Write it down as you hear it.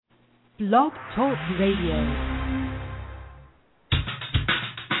Blog Talk Radio.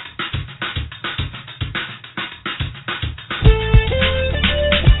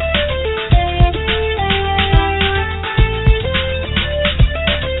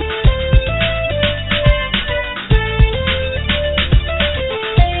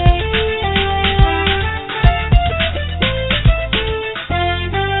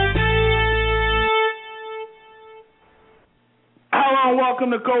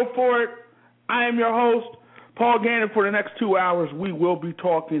 Welcome to Go For It. I am your host, Paul Gannon. For the next 2 hours, we will be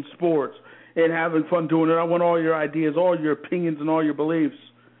talking sports and having fun doing it. I want all your ideas, all your opinions, and all your beliefs.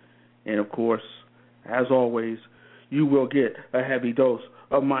 And, of course, as always, you will get a heavy dose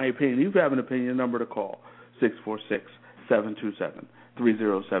of my opinion. If you have an opinion, number to call,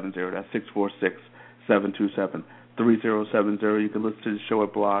 646-727-3070. That's 646-727-3070. You can listen to the show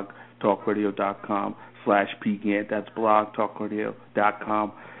at blogtalkradio.com/pgant. That's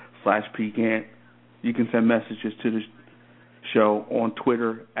blogtalkradio.com/pgant. You can send messages to the show on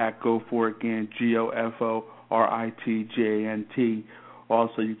Twitter at GoForItGant, GoForitGant.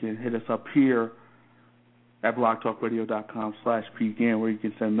 Also, you can hit us up here at blogtalkradio.com/pgant, where you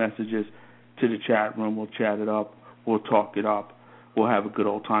can send messages to the chat room. We'll chat it up. We'll talk it up. We'll have a good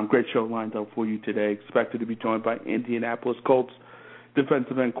old time. Great show lined up for you today. Expected to be joined by Indianapolis Colts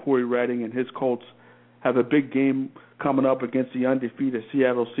defensive end Cory and his Colts have a big game coming up against the undefeated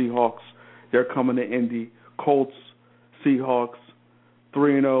Seattle Seahawks. They're coming to Indy. Colts, Seahawks,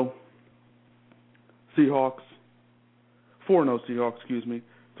 3-0 Seahawks, 4-0 Seahawks,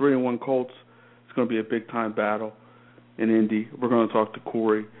 3-1 Colts. It's going to be a big-time battle in Indy. We're going to talk to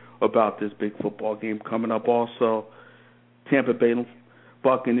Cory about this big football game coming up. Also, Tampa Bay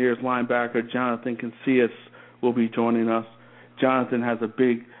Buccaneers linebacker Jonathan Casillias will be joining us. Jonathan has a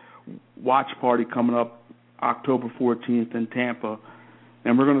big watch party coming up October 14th in Tampa,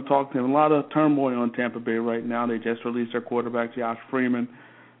 and we're going to talk to him. A lot of turmoil in Tampa Bay right now. They just released their quarterback, Josh Freeman.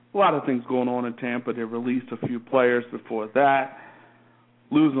 A lot of things going on in Tampa. They released a few players before that,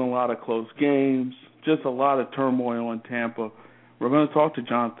 losing a lot of close games, just a lot of turmoil in Tampa. We're going to talk to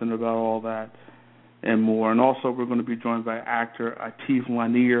Jonathan about all that and more. And also we're going to be joined by actor Atif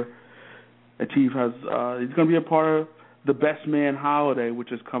Lanier. Atif he's going to be a part of The Best Man Holiday,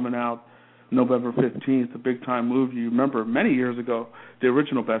 which is coming out November 15th, a big-time movie. You remember many years ago, the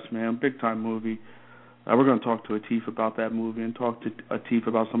original Best Man, big-time movie. We're going to talk to Atif about that movie and talk to Atif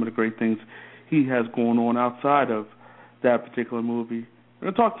about some of the great things he has going on outside of that particular movie.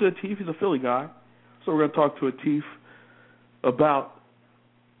 We're going to talk to Atif. He's a Philly guy. So we're going to talk to Atif about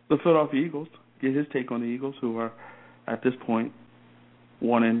the Philadelphia Eagles, get his take on the Eagles, who are, at this point,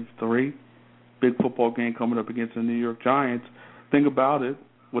 1-3. Big football game coming up against the New York Giants. Think about it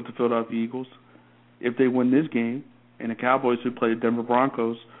with the Philadelphia Eagles. If they win this game, and the Cowboys who play the Denver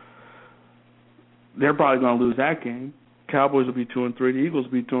Broncos, they're probably going to lose that game. Cowboys will be 2-3. The Eagles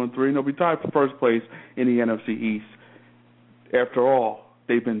will be 2-3. And they'll be tied for first place in the NFC East. After all,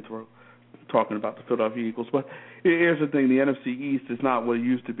 they've been through talking about the Philadelphia Eagles. But here's the thing. The NFC East is not what it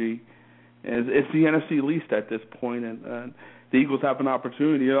used to be. It's the NFC least at this point. And the Eagles have an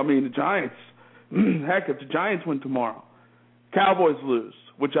opportunity. I mean, the Giants, heck, if the Giants win tomorrow, Cowboys lose,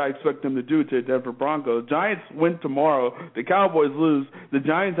 which I expect them to do to the Denver Broncos. Giants win tomorrow, the Cowboys lose. The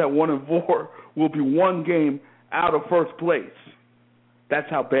Giants at 1-4 will be one game out of first place. That's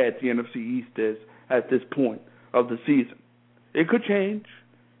how bad the NFC East is at this point of the season. It could change.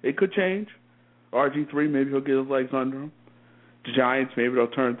 RG3, maybe he'll get his legs under him. The Giants, maybe they'll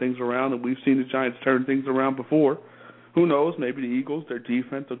turn things around, and we've seen the Giants turn things around before. Who knows? Maybe the Eagles, their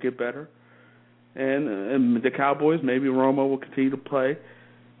defense will get better. And the Cowboys, maybe Romo will continue to play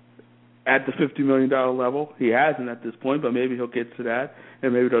at the $50 million level. He hasn't at this point, but maybe he'll get to that,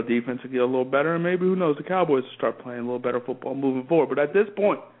 and maybe their defense will get a little better, and maybe, who knows, the Cowboys will start playing a little better football moving forward. But at this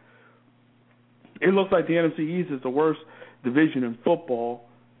point, it looks like the NFC East is the worst division in football.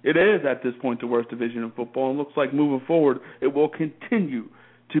 It is, at this point, the worst division in football, and looks like moving forward it will continue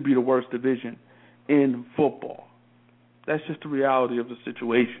to be the worst division in football. That's just the reality of the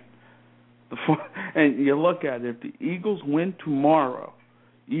situation. And you look at it, if the Eagles win tomorrow,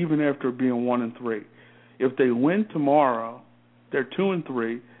 even after being 1-3, if they win tomorrow, they're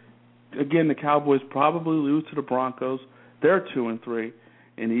 2-3. Again, the Cowboys probably lose to the Broncos. They're 2-3,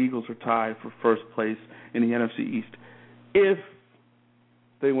 and the Eagles are tied for first place in the NFC East. If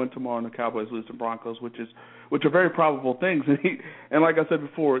they win tomorrow and the Cowboys lose to the Broncos, which are very probable things. And like I said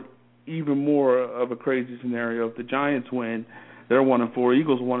before, even more of a crazy scenario. If the Giants win, they're 1-4.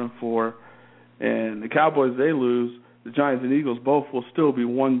 Eagles 1-4. And the Cowboys, they lose, the Giants and Eagles both will still be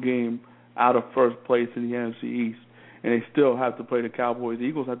one game out of first place in the NFC East. and they still have to play the Cowboys. The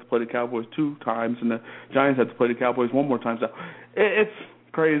Eagles have to play the Cowboys 2 times, and the Giants have to play the Cowboys 1 more time. So it's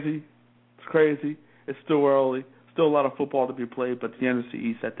crazy. It's crazy. It's still early. Still a lot of football to be played, but the NFC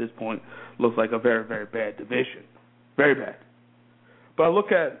East at this point looks like a very, very bad division. Very bad. But I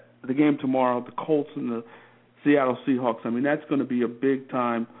look at the game tomorrow, the Colts and the Seattle Seahawks. I mean, that's going to be a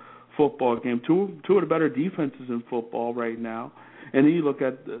big-time football game. Two of the better defenses in football right now. And then you look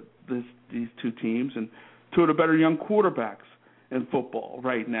at these two teams and two of the better young quarterbacks in football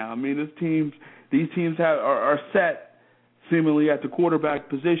right now. I mean, these teams are set seemingly at the quarterback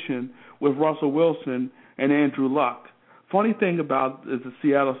position with Russell Wilson and Andrew Luck. Funny thing about is the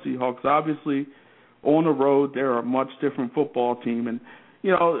Seattle Seahawks, obviously on the road, they're a much different football team. And,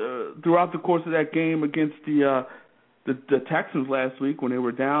 throughout the course of that game against the Texans last week when they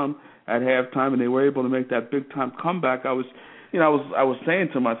were down at halftime and they were able to make that big-time comeback, I was saying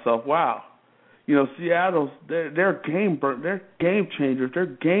to myself, wow, Seattle's they're game changers, they're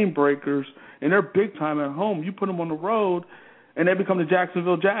game breakers, and they're big time at home. You put them on the road, and they become the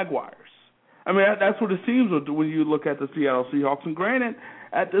Jacksonville Jaguars. I mean, that's what it seems when you look at the Seattle Seahawks. And granted,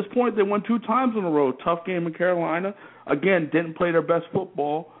 at this point, they won 2 times on the road. Tough game in Carolina. Again, didn't play their best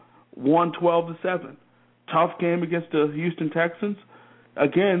football. Won 12-7. Tough game against the Houston Texans.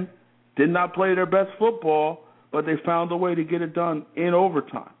 Again, did not play their best football, but they found a way to get it done in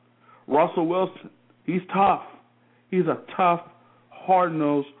overtime. Russell Wilson, he's tough. He's a tough,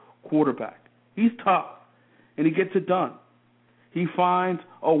 hard-nosed quarterback. He's tough, and he gets it done. He finds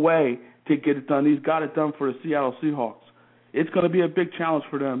a way to get it done. He's got it done for the Seattle Seahawks. It's going to be a big challenge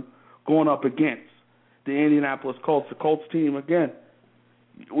for them going up against the Indianapolis Colts. The Colts team, again,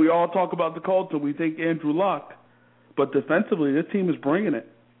 we all talk about the Colts and we think Andrew Luck, but defensively, this team is bringing it.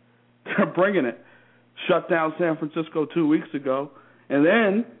 They're bringing it. Shut down San Francisco 2 weeks ago, and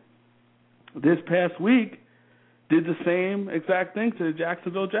then this past week did the same exact thing to the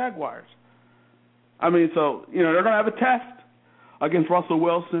Jacksonville Jaguars. I mean, so, they're going to have a test against Russell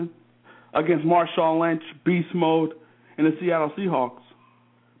Wilson, against Marshawn Lynch, beast mode, and the Seattle Seahawks.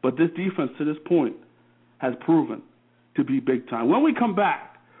 But this defense to this point has proven to be big time. When we come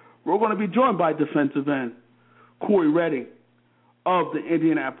back, we're going to be joined by defensive end Cory Redding of the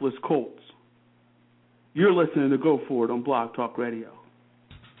Indianapolis Colts. You're listening to Go For It on Blog Talk Radio.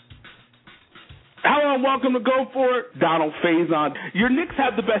 Hello and welcome to Go For It. Donald Faison. Your Knicks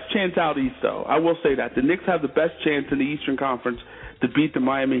have the best chance out east, though. I will say that. The Knicks have the best chance in the Eastern Conference to beat the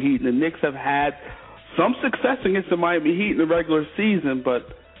Miami Heat. And the Knicks have had some success against the Miami Heat in the regular season, but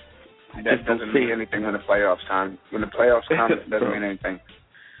that doesn't mean anything when the playoffs come. When the playoffs come, it doesn't mean anything.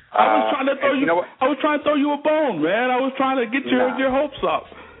 I was trying to throw I was trying to throw you a bone, man. I was trying to get your hopes up.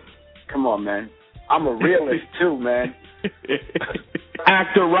 Come on, man. I'm a realist too, man.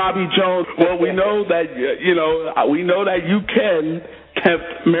 Actor Robbie Jones. Well, we know that you can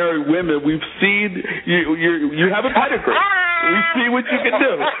marry women. We've seen you have a pedigree. We see what you can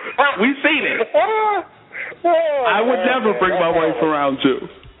do. We've seen it. I would never bring my wife around you.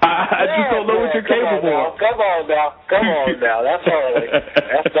 I just don't know what you're capable of. Come on now. That's early.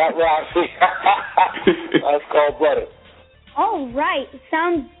 That's not Roxy. That's cold blooded. All right.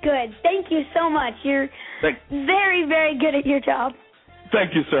 Sounds good. Thank you so much. You're very, very good at your job.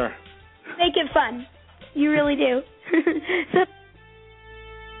 Thank you, sir. Make it fun. You really do.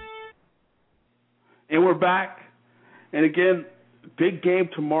 And we're back. And again, big game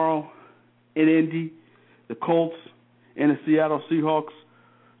tomorrow in Indy. The Colts and the Seattle Seahawks.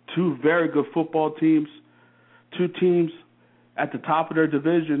 2 very good football teams. 2 teams at the top of their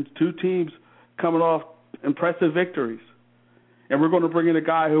divisions. 2 teams coming off impressive victories. And we're going to bring in a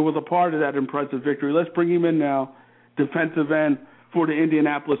guy who was a part of that impressive victory. Let's bring him in now, defensive end for the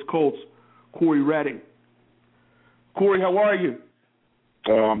Indianapolis Colts, Cory Redding. Cory, how are you?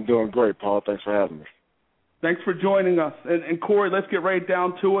 I'm doing great, Paul. Thanks for having me. Thanks for joining us. And Cory, let's get right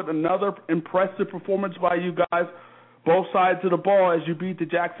down to it. Another impressive performance by you guys, both sides of the ball, as you beat the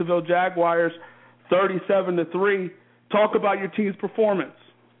Jacksonville Jaguars 37-3. Talk about your team's performance.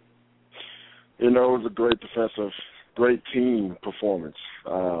 It was a great team performance.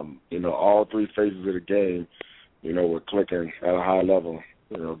 All 3 phases of the game, were clicking at a high level.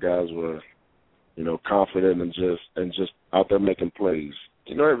 Guys were, confident and just out there making plays.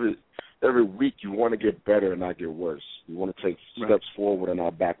 Every week you want to get better and not get worse. You want to take steps forward and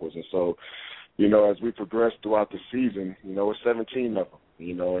not backwards. And so, as we progress throughout the season, it's 17 of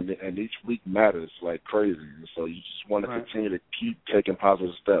them, and each week matters like crazy. And so you just want to continue to keep taking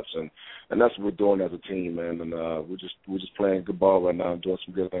positive steps, and that's what we're doing as a team, man. And we're just playing good ball right now and doing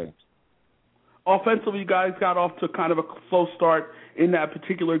some good things. Offensively, you guys got off to kind of a slow start in that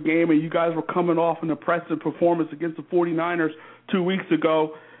particular game, and you guys were coming off an impressive performance against the 49ers 2 weeks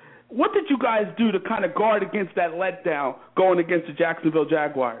ago. What did you guys do to kind of guard against that letdown going against the Jacksonville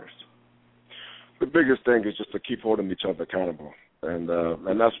Jaguars? The biggest thing is just to keep holding each other accountable, and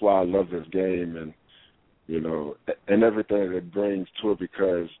that's why I love this game, and and everything it brings to it,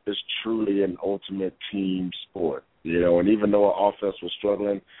 because it's truly an ultimate team sport. And even though our offense was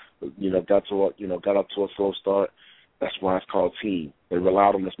struggling, got up to a slow start, that's why it's called team. They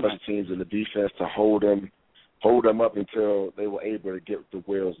relied on the special teams and the defense to hold them up until they were able to get the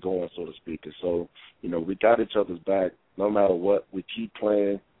wheels going, so to speak. And so, we got each other's back no matter what. We keep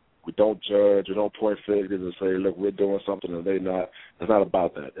playing. We don't judge. We don't point fingers and say, look, we're doing something and they're not. It's not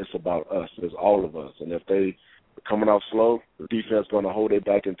about that. It's about us. It's all of us. And if they are coming out slow, the defense is going to hold it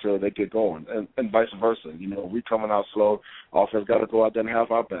back until they get going, and vice versa. We coming out slow, offense got to go out there and have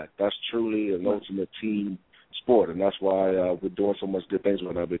our back. That's truly an ultimate team sport, and that's why we're doing so much good things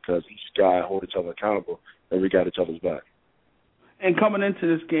right now, because each guy hold each other accountable, and we got each other's back. And coming into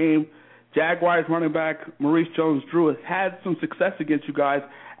this game, Jaguars running back Maurice Jones-Drew has had some success against you guys,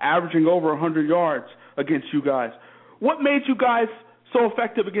 averaging over 100 yards against you guys. What made you guys so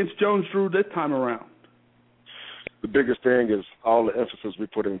effective against Jones-Drew this time around? The biggest thing is all the emphasis we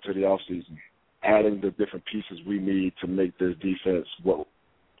put into the offseason, adding the different pieces we need to make this defense what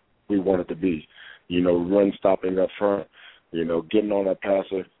we want it to be. Run stopping up front, getting on that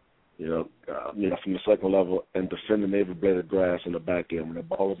passer, from the second level, and defending every blade of grass in the back end. When the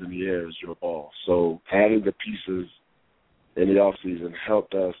ball is in the air, it's your ball. So adding the pieces in the offseason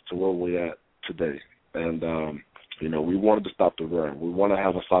helped us to where we're at today. And, we wanted to stop the run. We want to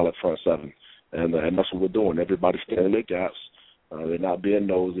have a solid front seven, and that's what we're doing. Everybody's standing their gaps. They're not being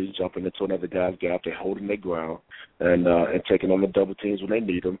nosy, jumping into another guy's gap. They're holding their ground and taking on the double teams when they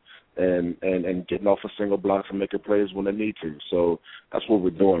need them, and getting off of single blocks and making plays when they need to. So that's what we're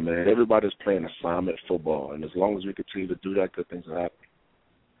doing, man. Everybody's playing assignment football, and as long as we continue to do that, good things will happen.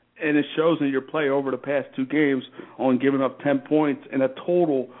 And it shows in your play over the past two games, on giving up 10 points and a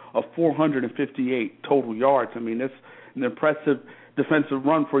total of 458 total yards. I mean, that's an impressive defensive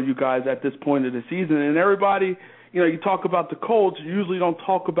run for you guys at this point of the season. And everybody, you talk about the Colts, you usually don't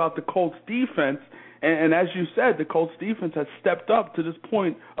talk about the Colts defense. And as you said, the Colts defense has stepped up to this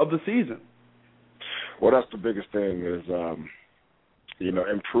point of the season. Well, that's the biggest thing is,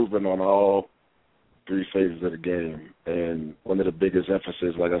 improving on all three phases of the game. And one of the biggest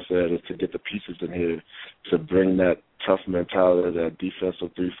emphasis, like I said, is to get the pieces in here to bring that tough mentality, that defensive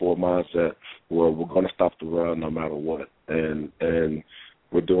 3-4 mindset where we're going to stop the run no matter what. And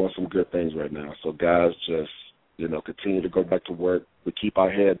we're doing some good things right now. So guys just, continue to go back to work. We keep our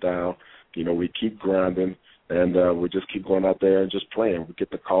head down. We keep grinding, and we just keep going out there and just playing. We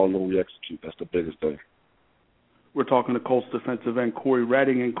get the call and we execute. That's the biggest thing. We're talking to Colts defensive end Cory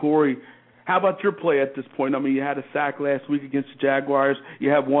Redding. And Cory, how about your play at this point? I mean, you had a sack last week against the Jaguars. You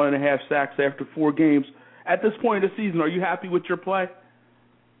have 1.5 sacks after 4 games. At this point of the season, are you happy with your play?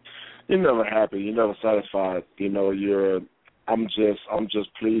 You're never happy. You're never satisfied. I'm just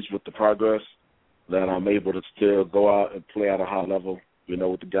pleased with the progress that I'm able to still go out and play at a high level,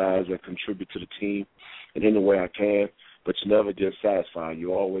 with the guys that contribute to the team in any way I can. But you never get satisfied.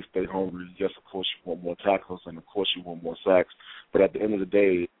 You always stay hungry. Yes, of course, you want more tackles, and of course, you want more sacks. But at the end of the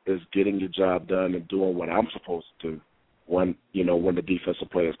day, it's getting your job done and doing what I'm supposed to do when the defensive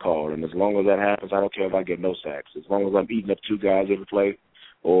play is called. And as long as that happens, I don't care if I get no sacks. As long as I'm eating up 2 guys every play,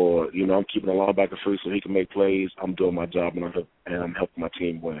 or, I'm keeping a linebacker free so he can make plays, I'm doing my job, and I'm helping my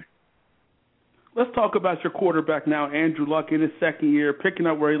team win. Let's talk about your quarterback now, Andrew Luck, in his second year, picking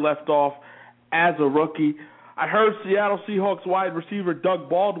up where he left off as a rookie. I heard Seattle Seahawks wide receiver Doug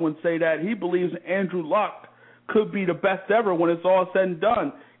Baldwin say that he believes Andrew Luck could be the best ever when it's all said and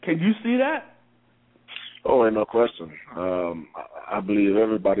done. Can you see that? Oh, ain't no question. I believe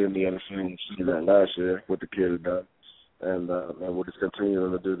everybody in the NFL seen that last year, what the kid had done, and what he's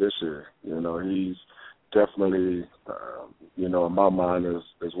continuing to do this year. He's definitely, in my mind,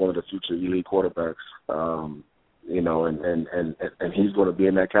 is one of the future elite quarterbacks. And he's going to be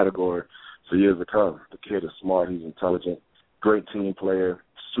in that category for years to come. The kid is smart. He's intelligent, great team player,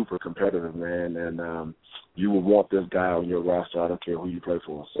 super competitive, man. And you will want this guy on your roster. I don't care who you play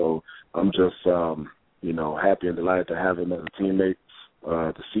for. So I'm just, happy and delighted to have him as a teammate,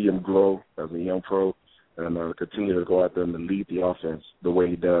 to see him grow as a young pro, and continue to go out there and lead the offense the way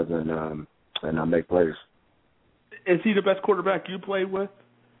he does, and make plays. Is he the best quarterback you played with?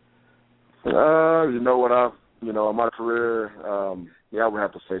 In my career, I would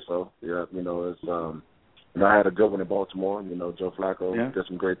have to say so. Yeah, I had a good one in Baltimore. Joe Flacco did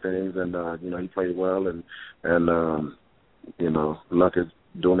some great things, and he played well, and Luck is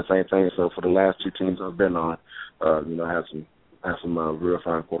doing the same thing. So for the last two teams I've been on, I have some real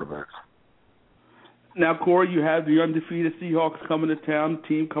fine quarterbacks. Now, Cory, you have the undefeated Seahawks coming to town. The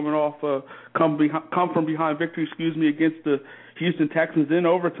team coming off come from behind victory, against the Houston Texans in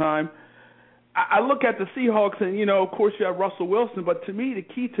overtime. I look at the Seahawks, and of course, you have Russell Wilson. But to me, the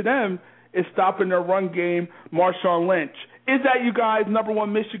key to them is stopping their run game, Marshawn Lynch. Is that you guys' number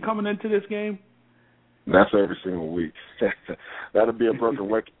one mission coming into this game? That's every single week. That'll be a broken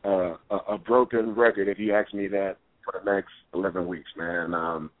record if you ask me that for the next 11 weeks, man.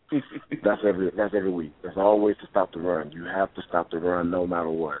 That's every week. There's always to stop the run. You have to stop the run no matter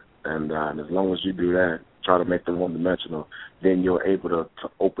what. And as long as you do that, try to make them one-dimensional, then you're able to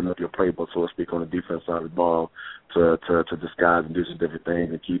open up your playbook, so to speak, on the defense side of the ball to disguise and do some different things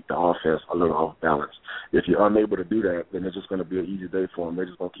and keep the offense a little off balance. If you're unable to do that, then it's just going to be an easy day for them. They're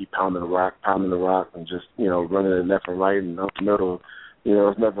just going to keep pounding the rock, and just, running it left and right and up the middle.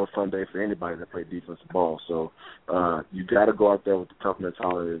 It's never a fun day for anybody that play defensive ball. So you got to go out there with the tough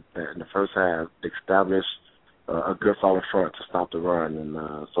mentality that in the first half, establish a good solid front to stop the run, and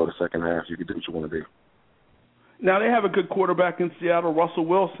so the second half you can do what you want to do. Now, they have a good quarterback in Seattle, Russell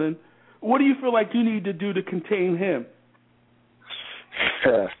Wilson. What do you feel like you need to do to contain him?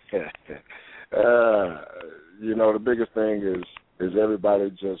 The biggest thing is everybody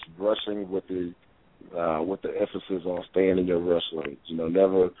just rushing with the emphasis on staying in your rush lanes.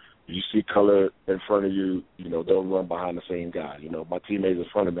 Never you see color in front of you, don't run behind the same guy. My teammates in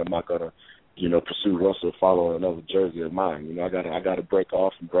front of me, I'm not gonna, pursue Russell following another jersey of mine. I gotta break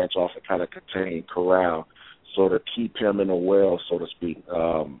off and branch off and kind of contain, corral, sort of keep him in a well, so to speak.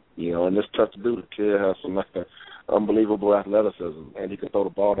 And it's tough to do. The kid has some unbelievable athleticism, and he can throw the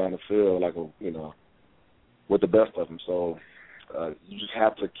ball down the field with the best of them. So you just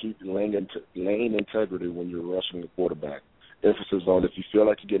have to keep lane integrity when you're rushing the quarterback. Emphasis on if you feel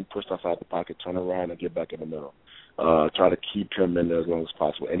like you're getting pushed outside the pocket, turn around and get back in the middle. Try to keep him in there as long as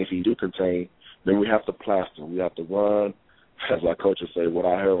possible. And if you do contain, then we have to plaster. We have to run, as our coaches say, with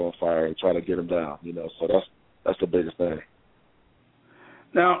our hair on fire and try to get him down. So that's the biggest thing.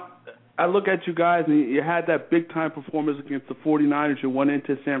 Now, I look at you guys, and you had that big-time performance against the 49ers. You went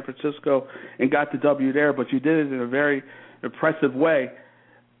into San Francisco and got the W there, but you did it in a very impressive way.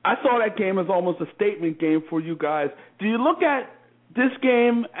 I saw that game as almost a statement game for you guys. Do you look at this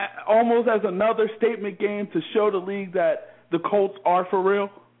game almost as another statement game to show the league that the Colts are for real?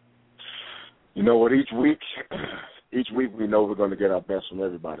 Each week we know we're going to get our best from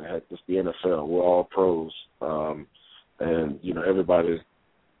everybody. Heck, it's the NFL. We're all pros. And everybody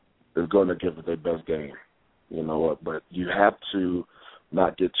is going to give it their best game. But you have to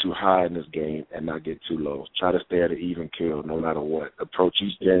not get too high in this game and not get too low. Try to stay at an even kill no matter what. Approach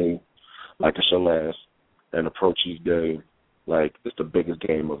each game like it's your last, and approach each game like it's the biggest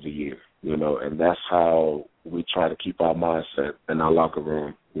game of the year, and that's how we try to keep our mindset in our locker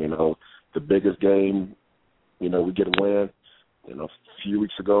room. The biggest game, we get a win. A few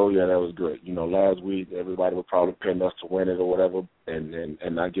weeks ago, that was great. Last week everybody would probably pin us to win it or whatever, and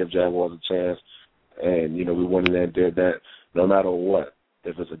not give Jaguars a chance. And we went in there and did that. No matter what,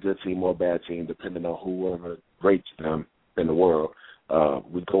 if it's a good team or a bad team, depending on whoever rates them in the world,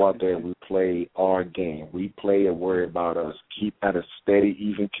 we go out there and we play our game. We play and worry about us. Keep at a steady,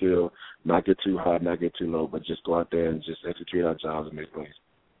 even kill, not get too high, not get too low, but just go out there and just execute our jobs and make plays.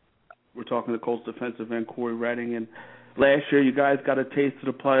 We're talking to Colts defensive end Cory Redding, and last year you guys got a taste of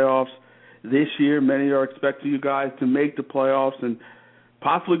the playoffs. This year, many are expecting you guys to make the playoffs and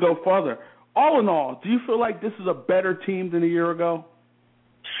possibly go further. All in all, do you feel like this is a better team than a year ago?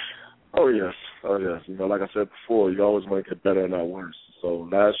 Oh, yes. Like I said before, you always want to get better and not worse. So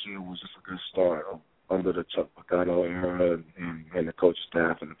last year was just a good start under the Chuck Pagano era and the coaching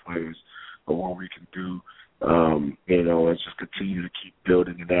staff and the players of what we can do, and just continue to keep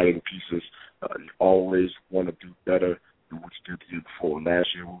building and adding pieces. You always want to do better than what you did the year before. Last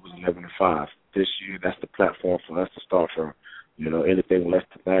year we was 11-5. This year, that's the platform for us to start from. Anything less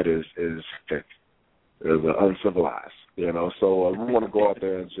than that is uncivilized. So we want to go out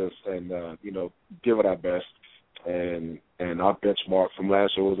there and just give it our best. And our benchmark from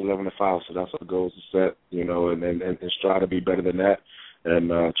last year was 11-5, so that's our goals to set. And try to be better than that,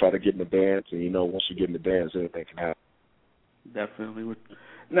 and try to get in the dance. And once you get in the dance, anything can happen. Definitely.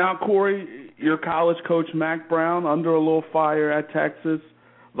 Now, Cory, your college coach Mac Brown under a little fire at Texas.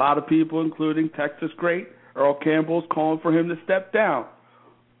 A lot of people, including Texas great Earl Campbell's, calling for him to step down.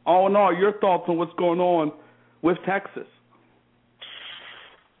 All in all, your thoughts on what's going on with Texas?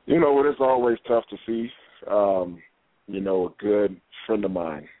 It's always tough to see a good friend of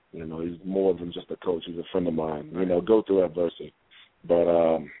mine. He's more than just a coach. He's a friend of mine. Go through adversity. But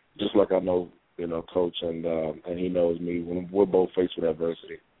just like I know, Coach, and he knows me, when we're both faced with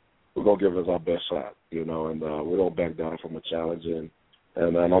adversity, we're going to give us our best shot, and we don't back down from a challenge.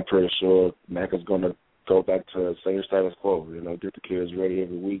 And I'm pretty sure Mac is going to go back to the same status quo, get the kids ready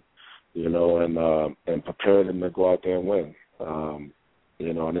every week, and prepare them to go out there and win. And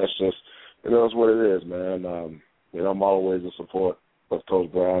that's just, that's what it is, man. I'm always in support of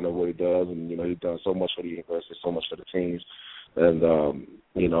Coach Brown and what he does, and, he's done so much for the university, so much for the teams. And,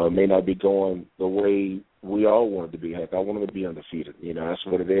 it may not be going the way we all want it to be. Heck, I want it to be undefeated. That's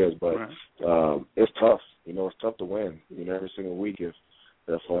what it is. But it's tough. It's tough to win, every single week if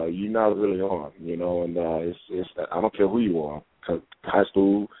you're not really on, and it's I don't care who you are, high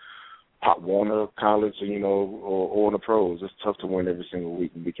school, Pop Warner, college, or in the pros. It's tough to win every single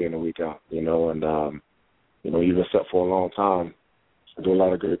week, week in and week out, and, you've been set for a long time, do a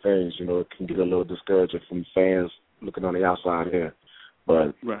lot of great things. It can get a little discouraging from fans looking on the outside here.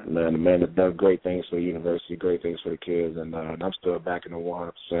 But, man, the man has done great things for the university, great things for the kids, and I'm still backing him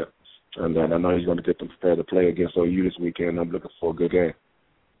 100%. And I know he's going to get them prepared to play against OU this weekend. I'm looking for a good game.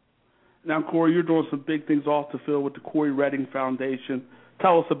 Now, Cory, you're doing some big things off the field with the Cory Redding Foundation.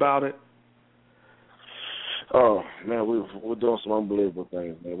 Tell us about it. Oh, man, we're doing some unbelievable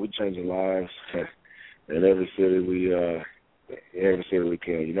things, man. We're changing lives in every city we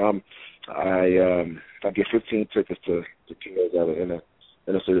can. I get 15 tickets to kids out of inner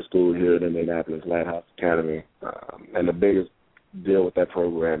city school here in Indianapolis, Lighthouse Academy. And the biggest deal with that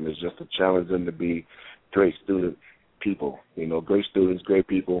program is just to challenge them to be great student people, great students, great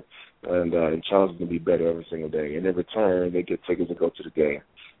people, and challenge them to be better every single day. And in return, they get tickets to go to the game.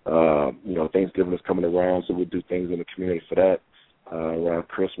 Thanksgiving is coming around, so we do things in the community for that. Around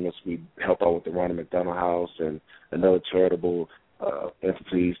Christmas, we help out with the Ronald McDonald House and other charitable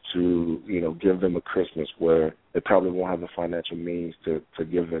entities to, give them a Christmas where they probably won't have the financial means to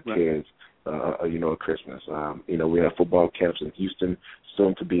give their kids, a Christmas. We have football camps in Houston,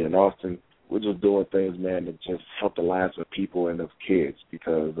 soon to be in Austin. We're just doing things, man, that just help the lives of people and of kids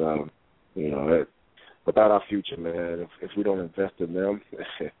because, without our future, man, if we don't invest in them,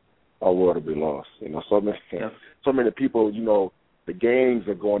 our world will be lost. So many people, the gangs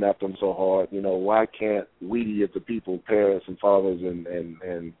are going after them so hard. Why can't we, as the people, parents and fathers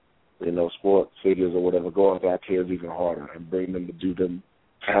and sports figures or whatever, go after our kids even harder and bring them to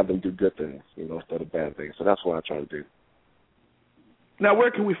have them do good things, instead of bad things. So that's what I try to do. Now,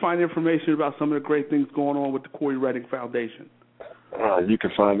 where can we find information about some of the great things going on with the Cory Redding Foundation? You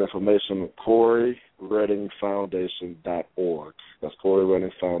can find information at CoryReddingFoundation.org. That's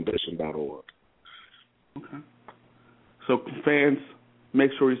CoryReddingFoundation.org. Okay. So fans,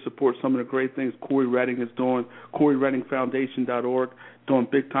 make sure you support some of the great things Cory Redding is doing. CoryReddingFoundation.org, doing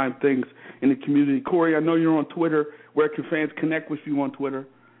big-time things in the community. Cory, I know you're on Twitter. Where can fans connect with you on Twitter?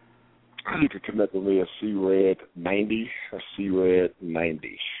 You can connect with me at CRed90,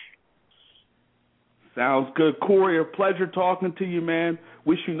 CRed90. Sounds good. Cory, a pleasure talking to you, man.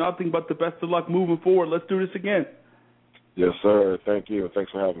 Wish you nothing but the best of luck moving forward. Let's do this again. Yes, sir. Thank you. Thanks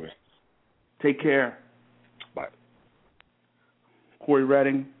for having me. Take care. Bye. Cory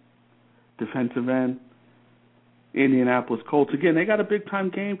Redding, defensive end, Indianapolis Colts. Again, they got a big-time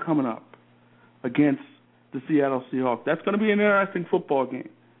game coming up against the Seattle Seahawks. That's going to be an interesting football game.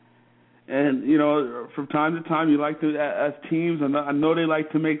 And, from time to time, you like to, as teams, I know they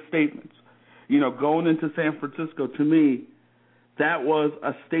like to make statements. Going into San Francisco, to me, that was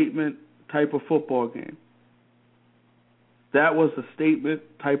a statement type of football game. That was a statement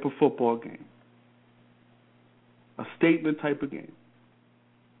type of football game. A statement type of game.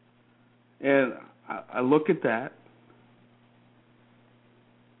 And I look at that,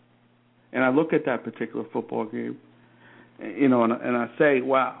 and I look at that particular football game, and I say,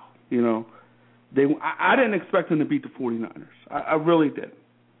 wow, I didn't expect them to beat the 49ers. I really didn't.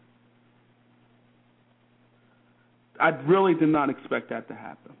 I really did not expect that to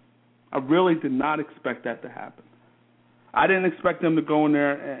happen. I didn't expect them to go in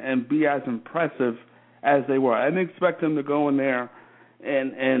there and be as impressive as they were. I didn't expect them to go in there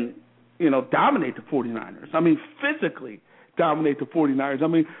and dominate the 49ers. I mean, physically dominate the 49ers. I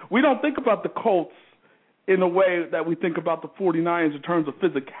mean, we don't think about the Colts in the way that we think about the 49ers in terms of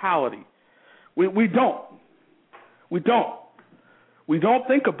physicality. We don't. We don't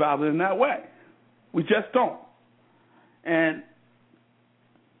think about it in that way. We just don't. And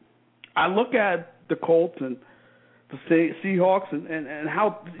I look at the Colts and the Seahawks and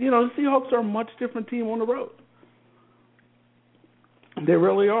how, the Seahawks are a much different team on the road. They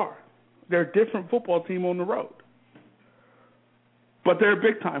really are. They're a different football team on the road. But they're a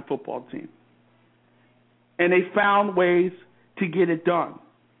big-time football team. And they found ways to get it done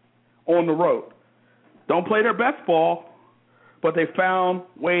on the road. Don't play their best ball, but they found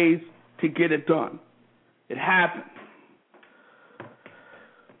ways to get it done. It happened.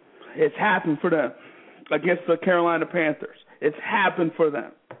 It's happened for them against the Carolina Panthers. It's happened for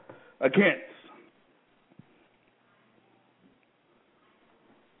them against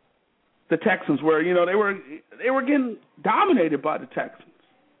the Texans, where they were getting dominated by the Texans,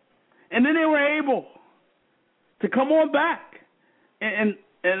 and then they were able to come on back and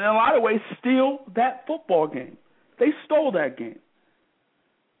in a lot of ways steal that football game. They stole that game.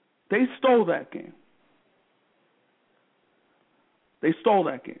 They stole that game. They stole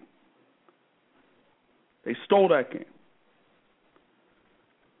that game. They stole that game.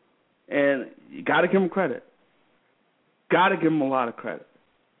 And you got to give them credit. Got to give them a lot of credit.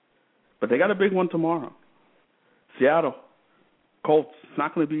 But they got a big one tomorrow. Seattle, Colts. It's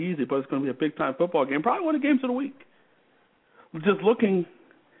not going to be easy, but it's going to be a big-time football game. Probably one of the games of the week. Just looking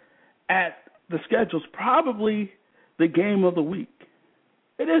at the schedules, probably the game of the week.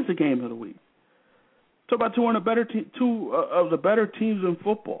 It is the game of the week. Talk about two of the better teams in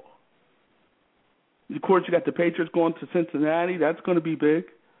football. Of course, you got the Patriots going to Cincinnati. That's going to be big.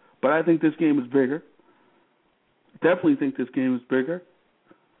 But I think this game is bigger. Definitely think this game is bigger.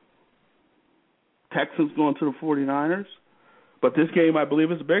 Texans going to the 49ers. But this game, I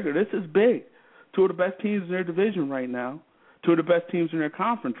believe, is bigger. This is big. Two of the best teams in their division right now. Two of the best teams in their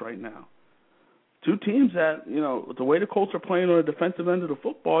conference right now. Two teams that, the way the Colts are playing on the defensive end of the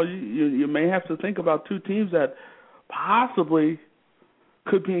football, you may have to think about two teams that possibly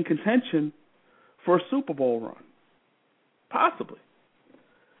could be in contention for a Super Bowl run. Possibly.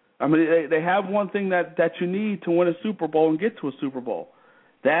 I mean, they have one thing that you need to win a Super Bowl and get to a Super Bowl.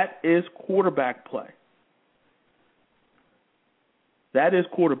 That is quarterback play. That is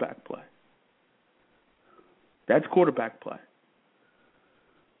quarterback play. That's quarterback play.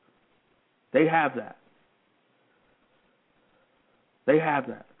 They have that. They have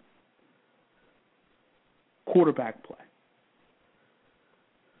that. Quarterback play.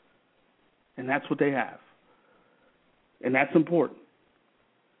 And that's what they have. And that's important.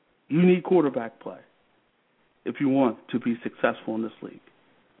 You need quarterback play if you want to be successful in this league.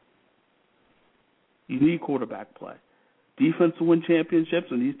 You need quarterback play. Defense will win championships,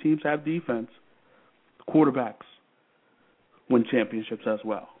 and these teams have defense. Quarterbacks win championships as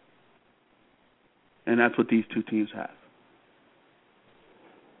well. And that's what these two teams have.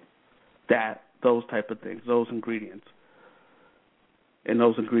 Those type of things, those ingredients. And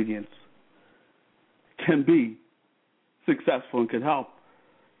those ingredients can be successful and can help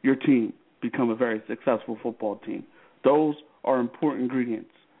your team become a very successful football team. Those are important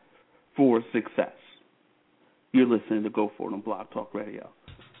ingredients for success. You're listening to Go For It on Blog Talk Radio.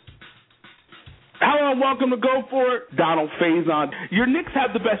 Hello and welcome to Go For It. Donald Faison. Your Knicks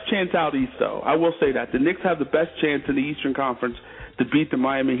have the best chance out east, though. I will say that. The Knicks have the best chance in the Eastern Conference to beat the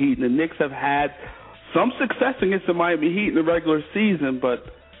Miami Heat. And the Knicks have had some success against the Miami Heat in the regular season, but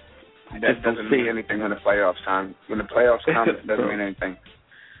that doesn't mean anything when the playoffs time. When the playoffs come, it doesn't mean anything.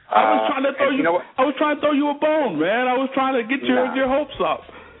 I was trying to throw you. I was trying to throw you a bone, man. I was trying to get your hopes up.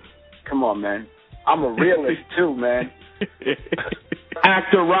 Come on, man. I'm a realist too, man.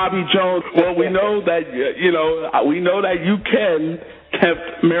 Actor Robbie Jones. Well, we know that you can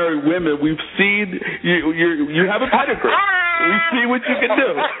marry women. We've seen you have a pedigree. We see what you can do.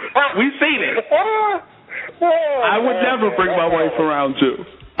 We've seen it. I would never bring my wife around you.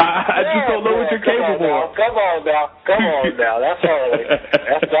 I just don't know what you're capable of. Come on now. That's early.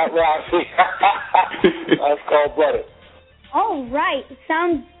 That's not Roxy. That's called butter. All right.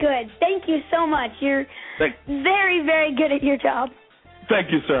 Sounds good. Thank you so much. You're very, very good at your job.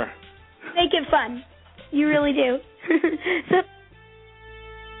 Thank you, sir. Make it fun. You really do.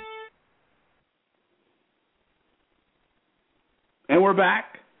 And we're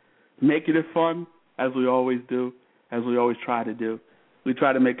back, making it fun, as we always do, as we always try to do. We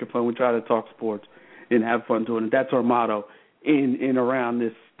try to make it fun. We try to talk sports and have fun doing it. That's our motto in and around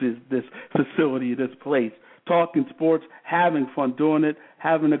this facility, this place. Talking sports, having fun doing it,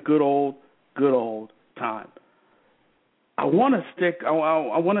 having a good old time. I want to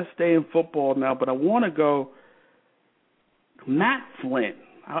stay in football now, but I want to go Matt Flynn.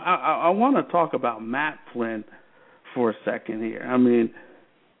 I want to talk about Matt Flynn for a second here. I mean,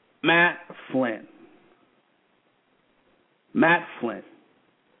 Matt Flynn.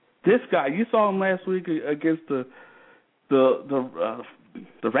 This guy, you saw him last week against the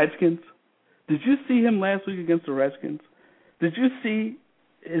Redskins. Did you see him last week against the Redskins? Did you see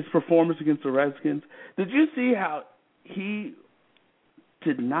his performance against the Redskins, did you see how he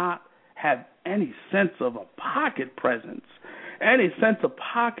did not have any sense of a pocket presence, any sense of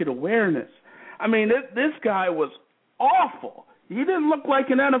pocket awareness? I mean, this guy was awful. He didn't look like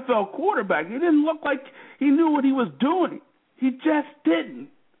an NFL quarterback. He didn't look like he knew what he was doing. He just didn't.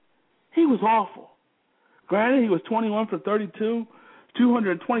 He was awful. Granted, he was 21 for 32,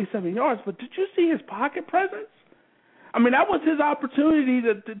 227 yards, but did you see his pocket presence? I mean, that was his opportunity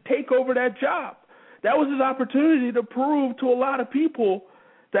to take over that job. That was his opportunity to prove to a lot of people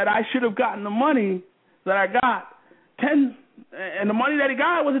that I should have gotten the money that I got. And the money that he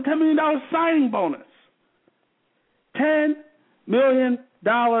got was a $10 million signing bonus. $10 million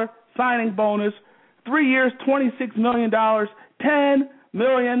signing bonus, 3 years, $26 million, $10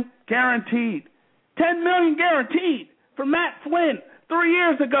 million guaranteed. $10 million guaranteed for Matt Flynn 3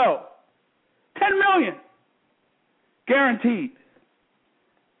 years ago. $10 million guaranteed.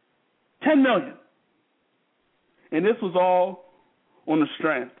 $10 million. And this was all on the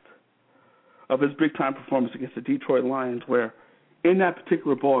strength of his big-time performance against the Detroit Lions, where in that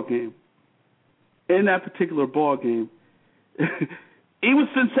particular ball game, he was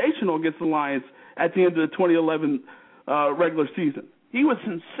sensational against the Lions at the end of the 2011 regular season. He was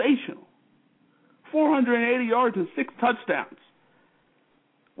sensational. 480 yards and 6 touchdowns.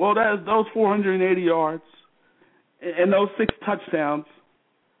 Well, those 480 yards and those 6 touchdowns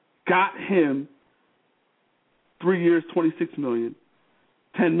got him 3 years, $26 million,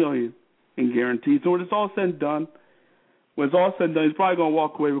 $10 million in guarantees. So when it's all said and done, he's probably going to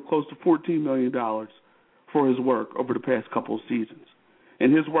walk away with close to $14 million for his work over the past couple of seasons.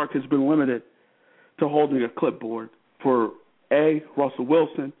 And his work has been limited to holding a clipboard for Russell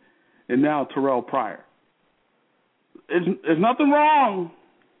Wilson, and now Terrell Pryor. There's nothing wrong.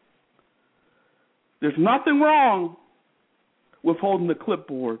 There's nothing wrong with holding the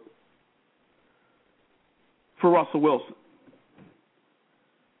clipboard for Russell Wilson,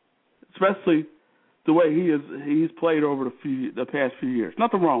 especially the way he's played over the past few years.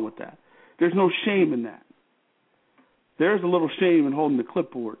 Nothing wrong with that. There's no shame in that. There's a little shame in holding the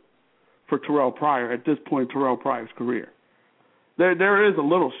clipboard for Terrell Pryor at this point in Terrell Pryor's career. There is a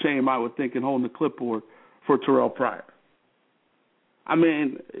little shame, I would think, in holding the clipboard for Terrell Pryor. I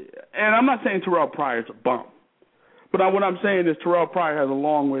mean, and I'm not saying Terrell Pryor's a bum, but what I'm saying is Terrell Pryor has a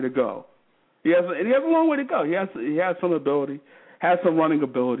long way to go. He has a long way to go. He has some ability, has some running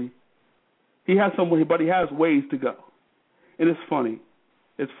ability. He has some way, but he has ways to go. And it's funny.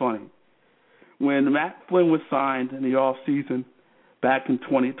 When Matt Flynn was signed in the offseason back in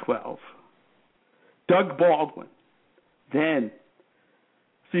 2012, Doug Baldwin, then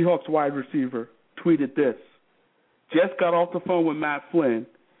Seahawks wide receiver, tweeted this: "Just got off the phone with Matt Flynn.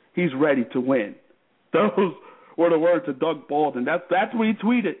 He's ready to win." Those were the words of Doug Baldwin. That's what he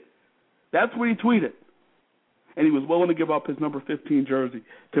tweeted. And he was willing to give up his number 15 jersey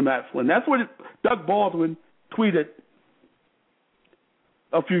to Matt Flynn. That's what Doug Baldwin tweeted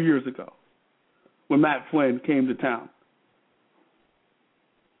a few years ago when Matt Flynn came to town.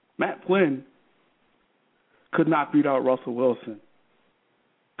 Matt Flynn could not beat out Russell Wilson,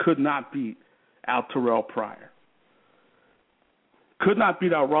 could not beat out Terrell Pryor, could not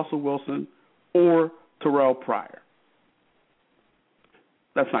beat out Russell Wilson or Terrell Pryor.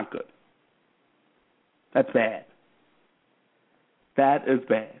 That's not good. That's bad. That is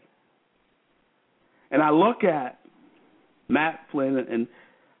bad. And I look at Matt Flynn and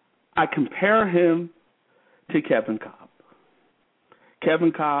I compare him to Kevin Cobb.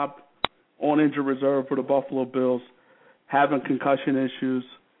 Kevin Cobb on injured reserve for the Buffalo Bills, having concussion issues.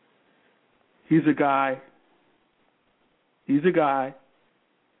 He's a guy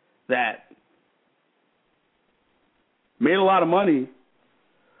that made a lot of money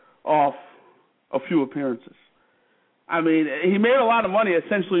off a few appearances. I mean, he made a lot of money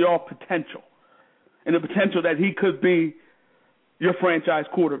essentially off potential, and the potential that he could be your franchise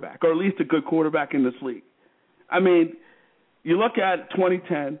quarterback, or at least a good quarterback in this league. I mean, you look at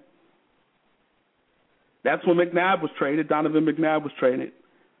 2010, that's when McNabb was traded, Donovan McNabb was traded.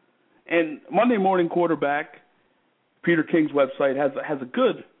 And Monday Morning Quarterback, Peter King's website, has a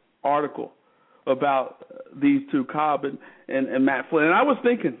good article about these two, Cobb and Matt Flynn. And I was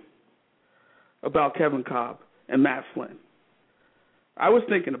thinking about Kevin Cobb and Matt Flynn. I was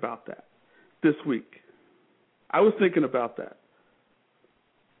thinking about that this week. I was thinking about that.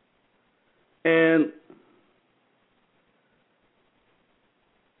 And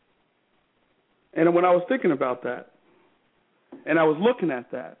when I was thinking about that, and I was looking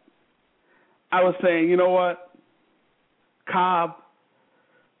at that, I was saying, you know what? Cobb,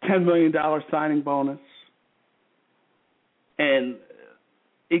 $10 million signing bonus. And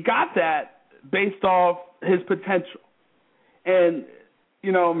he got that based off his potential. And,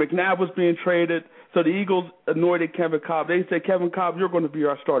 McNabb was being traded, so the Eagles anointed Kevin Kolb. They said, Kevin Kolb, you're going to be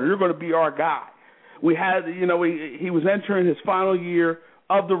our starter. You're going to be our guy. We had, he was entering his final year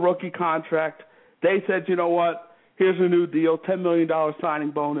of the rookie contract. They said, you know what, here's a new deal, $10 million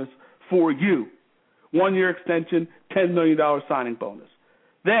signing bonus for you. 1-year extension, $10 million signing bonus.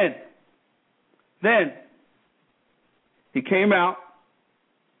 Then he came out,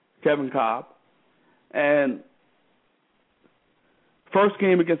 Kevin Kolb, and first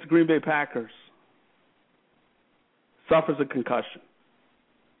game against the Green Bay Packers, suffers a concussion.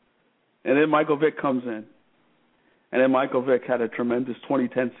 And then Michael Vick comes in. And then Michael Vick had a tremendous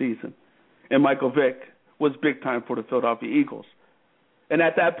 2010 season. And Michael Vick was big time for the Philadelphia Eagles. And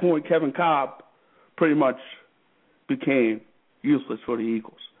at that point, Kevin Kolb pretty much became useless for the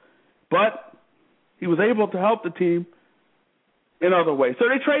Eagles. But he was able to help the team in other ways. So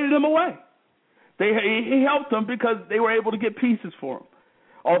they traded him away. He helped them because they were able to get pieces for him.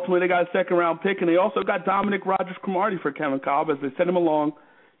 Ultimately, they got a second-round pick, and they also got Dominic Rodgers-Cromartie for Kevin Kolb as they sent him along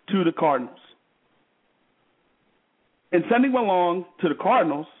to the Cardinals. In sending him along to the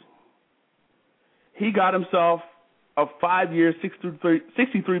Cardinals, he got himself a 5-year,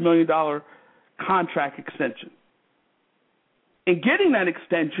 $63 million contract extension. In getting that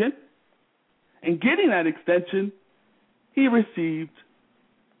extension, he received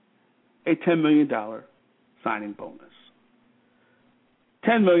a $10 million signing bonus.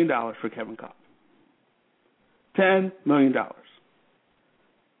 $10 million for Kevin Kolb. $10 million.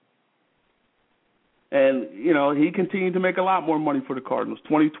 And, he continued to make a lot more money for the Cardinals.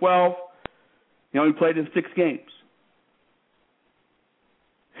 2012, he only played in 6 games.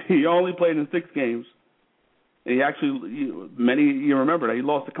 He only played in 6 games. And he actually, you remember that, he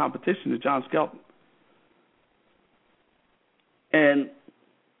lost the competition to John Skelton. And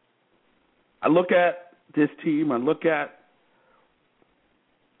I look at this team, I look at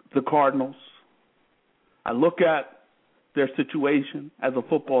the Cardinals, I look at their situation as a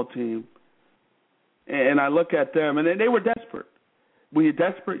football team, and I look at them, and they were desperate. When you're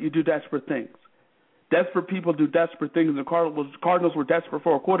desperate, you do desperate things. Desperate people do desperate things, and the Cardinals were desperate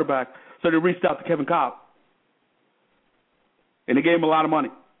for a quarterback, so they reached out to Kevin Kolb. And they gave him a lot of money.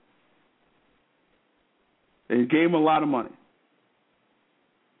 And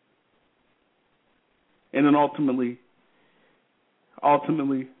then ultimately,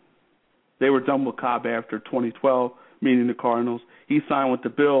 they were done with Kolb after 2012, meaning the Cardinals. He signed with the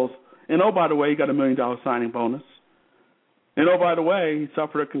Bills. And, oh, by the way, he got a $1 million signing bonus. And, oh, by the way, he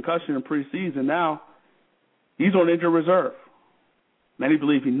suffered a concussion in preseason. Now, he's on injured reserve. Many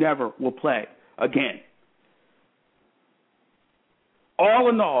believe he never will play again. All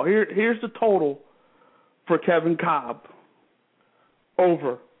in all, here's the total for Kevin Kolb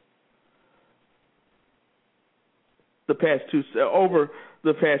over the past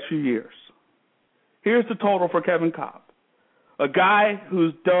few years. Here's the total for Kevin Kolb. A guy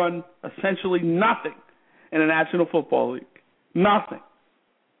who's done essentially nothing in the National Football League. Nothing.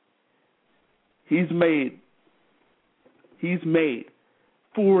 He's made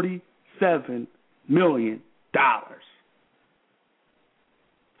 $47 million.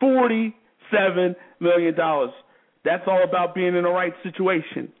 $47 million. That's all about being in the right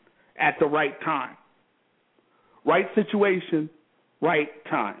situation at the right time. Right situation, right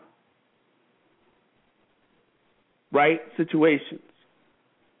time. Right situations,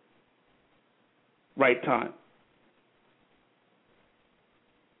 right time.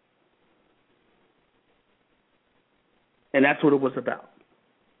 And that's what it was about.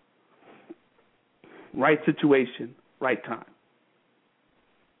 Right situation, right time.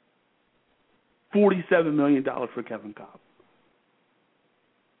 $47 million for Kevin Kolb.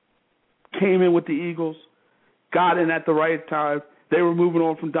 Came in with the Eagles, got in at the right time. They were moving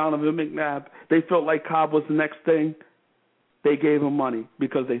on from Donovan McNabb. They felt like Kolb was the next thing. They gave him money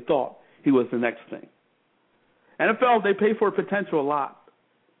because they thought he was the next thing. NFL, they pay for potential a lot.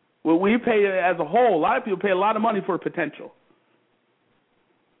 Well, we pay as a whole, a lot of people pay a lot of money for potential.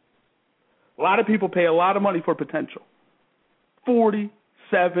 A lot of people pay a lot of money for potential.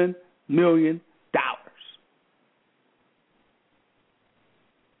 $47 million.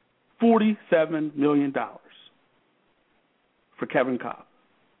 $47 million for Kevin Kolb.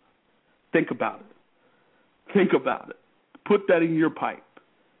 Think about it. Put that in your pipe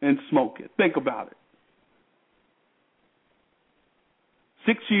and smoke it. Think about it.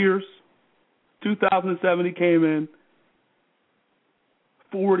 6 years, 2007 he came in,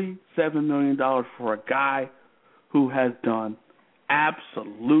 $47 million for a guy who has done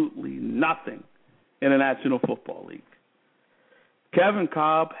absolutely nothing in the National Football League. Kevin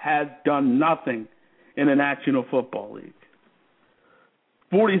Kolb has done nothing in the National Football League.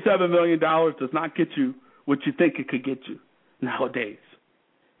 $47 million does not get you what you think it could get you nowadays.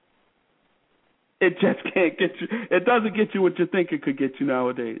 It just can't get you. It doesn't get you what you think it could get you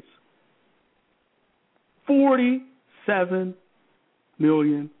nowadays. $47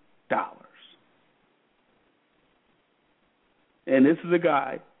 million. And this is a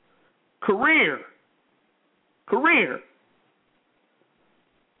guy, career,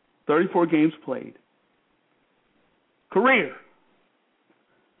 34 games played. Career,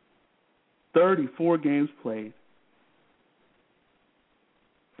 34 games played.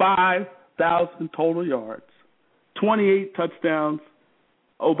 5,000 total yards, 28 touchdowns.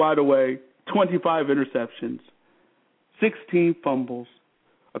 Oh, by the way, 25 interceptions, 16 fumbles,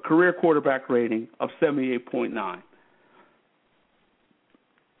 a career quarterback rating of 78.9.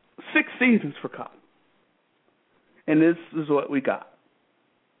 6 seasons for Kolb. And this is what we got.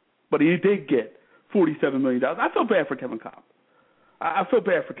 But he did get $47 million. I feel bad for Kevin Kolb. I feel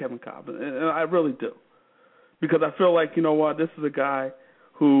bad for Kevin Kolb, and I really do. Because I feel like, you know what, this is a guy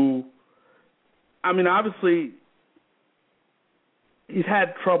who, I mean, obviously, he's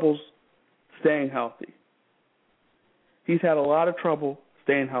had troubles staying healthy. He's had a lot of trouble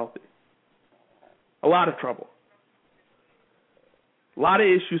staying healthy. A lot of trouble. A lot of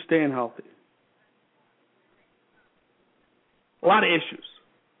issues staying healthy. A lot of issues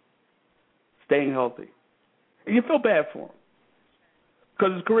staying healthy. And you feel bad for him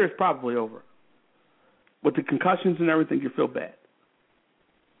because his career is probably over. With the concussions and everything, you feel bad.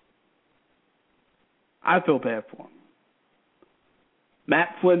 I feel bad for him. Matt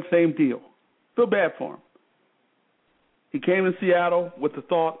Flynn, same deal. Feel bad for him. He came to Seattle with the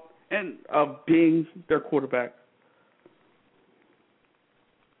thought of being their quarterback.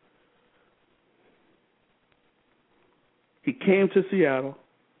 He came to Seattle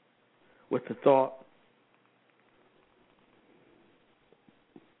with the thought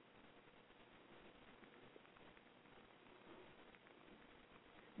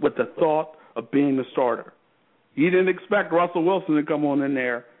of being the starter. He didn't expect Russell Wilson to come on in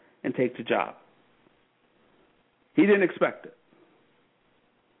there and take the job. He didn't expect it.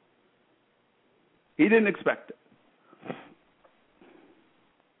 He didn't expect it.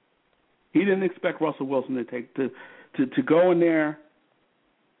 He didn't expect Russell Wilson to go in there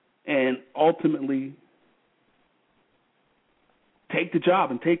and ultimately take the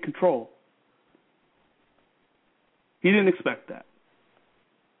job and take control. He didn't expect that.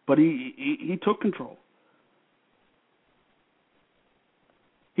 But he took control.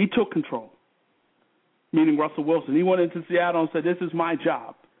 He took control, meaning Russell Wilson. He went into Seattle and said, this is my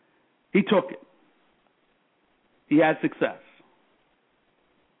job. He took it. He had success.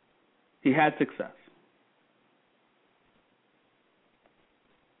 He had success.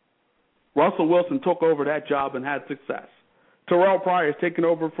 Russell Wilson took over that job and had success. Terrell Pryor has taken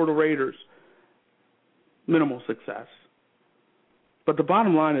over for the Raiders. Minimal success. But the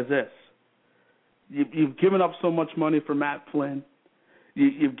bottom line is this. You've given up so much money for Matt Flynn.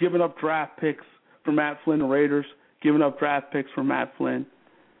 You've given up draft picks for Matt Flynn, the Raiders. Given up draft picks for Matt Flynn.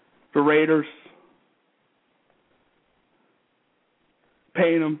 The Raiders,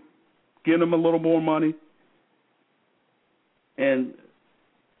 paying him, giving him a little more money. And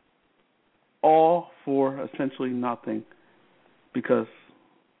all for essentially nothing because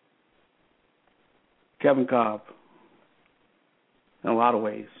Kevin Kolb, in a lot of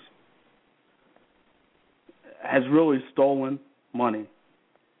ways, has really stolen money.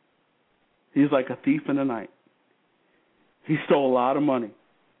 He's like a thief in the night. He stole a lot of money.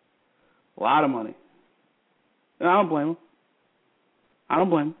 A lot of money. And I don't blame him. I don't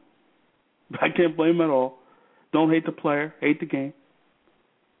blame him. I can't blame him at all. Don't hate the player, hate the game.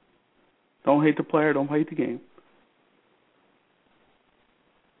 Don't hate the player, don't hate the game.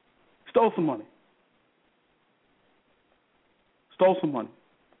 Stole some money. Stole some money.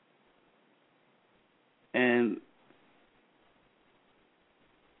 And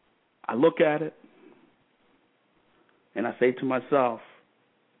I look at it and I say to myself,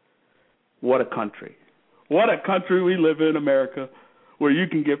 what a country. What a country we live in, America, where you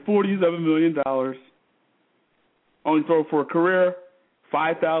can get $47 million, only throw for a career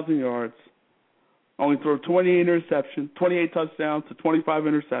 5,000 yards, only throw 28 touchdowns to 25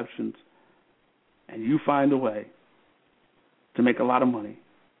 interceptions, and you find a way to make a lot of money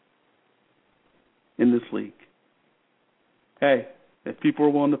in this league. Hey, if people are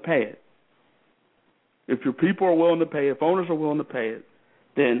willing to pay it, if your people are willing to pay it, if owners are willing to pay it,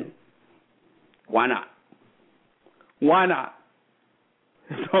 then why not? Why not?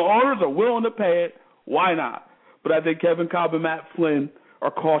 If the owners are willing to pay it, why not? but I think Kevin Kolb and Matt Flynn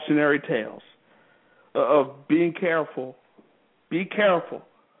are cautionary tales of being careful. Be careful.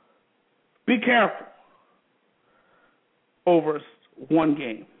 Be careful over one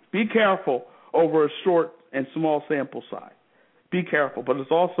game. Be careful over a short and small sample size. Be careful, but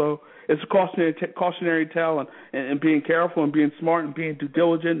it's a cautionary tale and being careful and being smart and being due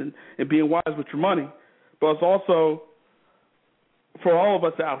diligent and being wise with your money. But it's also, for all of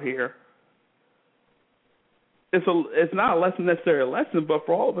us out here, it's not necessarily a lesson, but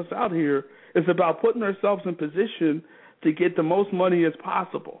for all of us out here, it's about putting ourselves in position to get the most money as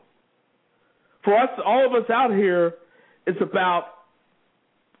possible. For us, all of us out here, it's about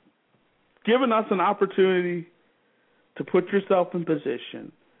giving us an opportunity to put yourself in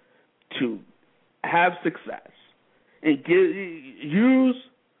position to have success and use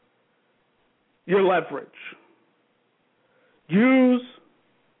your leverage. Use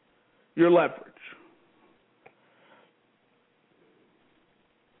your leverage.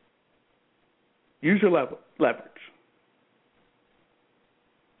 Use your leverage.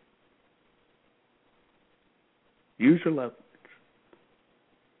 Use your leverage.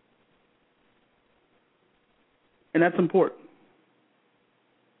 And that's important.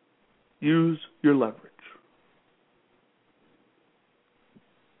 Use your leverage.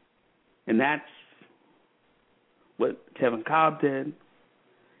 And that's what Kevin Kolb did,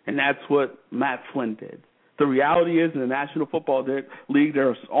 and that's what Matt Flynn did. The reality is, in the National Football League, there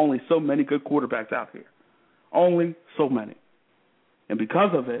are only so many good quarterbacks out here. Only so many. And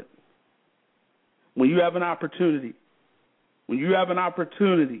because of it, when you have an opportunity, you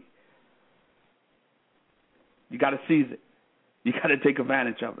got to seize it. You got to take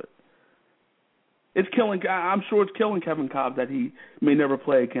advantage of it. I'm sure it's killing Kevin Kolb that he may never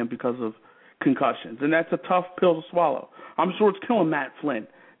play again because of concussions, and that's a tough pill to swallow. I'm sure it's killing Matt Flynn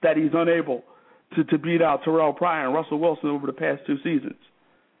that he's unable to beat out Terrell Pryor and Russell Wilson over the past 2 seasons.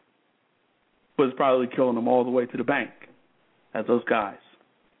 But it's probably killing him all the way to the bank, as those guys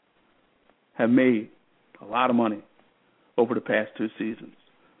have made a lot of money over the past 2 seasons,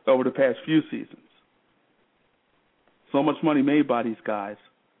 over the past few seasons. So much money made by these guys,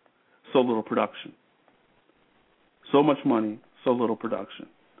 so little production. So much money, so little production.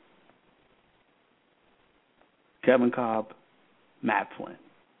 Kevin Kolb, Matt Flynn.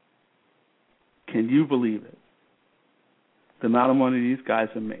 Can you believe it? The amount of money these guys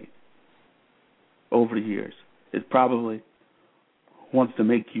have made over the years, it probably wants to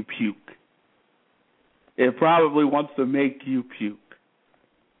make you puke. It probably wants to make you puke.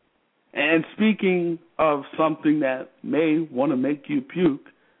 And speaking of something that may want to make you puke,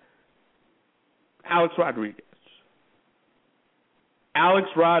 Alex Rodriguez.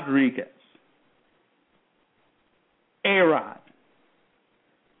 A-Rod.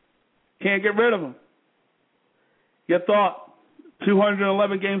 Can't get rid of him. You thought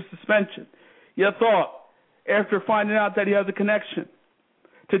 211 game suspension. You thought after finding out that he has a connection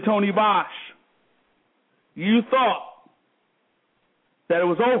to Tony Bosch, you thought that it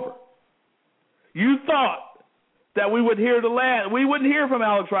was over. You thought that we would hear we wouldn't hear from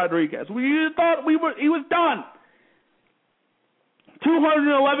Alex Rodriguez. You thought he was done.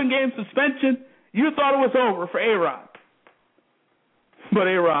 211 game suspension. You thought it was over for A-Rod. But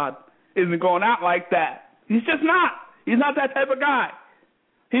A-Rod isn't going out like that. He's just not. He's not that type of guy.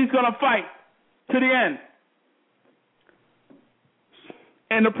 He's going to fight to the end.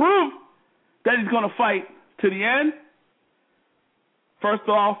 And to prove that he's going to fight to the end, first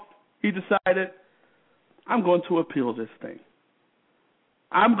off, he decided, I'm going to appeal this thing.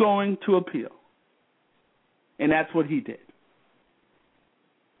 I'm going to appeal. And that's what he did.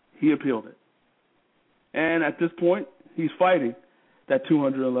 He appealed it. And at this point, he's fighting that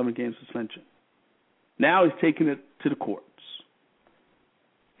 211 game suspension. Now he's taking it to the courts.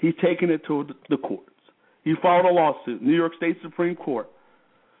 He's taking it to the courts. He filed a lawsuit, New York State Supreme Court.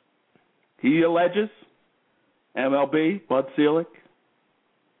 He alleges, MLB, Bud Selig,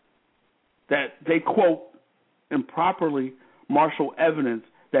 that they, quote, improperly marshal evidence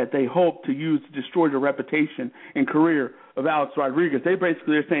that they hope to use to destroy the reputation and career of Alex Rodriguez. They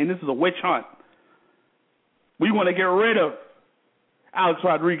basically are saying this is a witch hunt. We want to get rid of Alex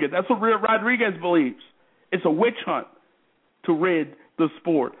Rodriguez. That's what Rodriguez believes. It's a witch hunt to rid the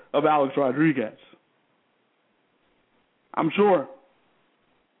sport of Alex Rodriguez. I'm sure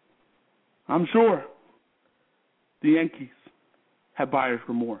the Yankees have buyer's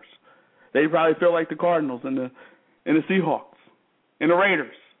remorse. They probably feel like the Cardinals and the Seahawks and the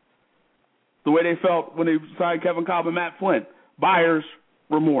Raiders, the way they felt when they signed Kevin Kolb and Matt Flynn. Buyer's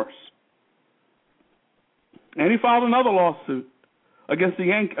remorse. And he filed another lawsuit against the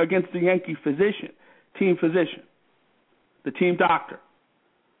Yankee team physician. the team doctor,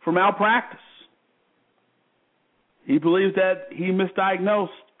 for malpractice. He believes that he misdiagnosed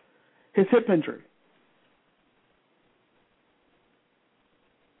his hip injury.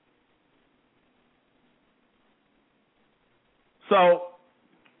 So,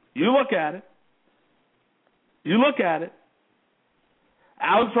 you look at it.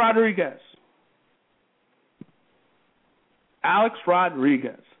 Alex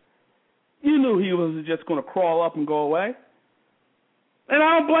Rodriguez. You knew he wasn't just going to crawl up and go away. And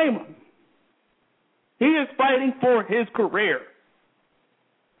I don't blame him. He is fighting for his career.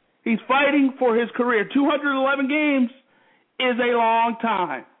 He's fighting for his career. 211 games is a long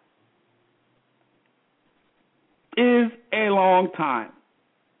time.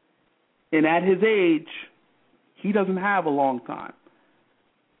 And at his age, he doesn't have a long time.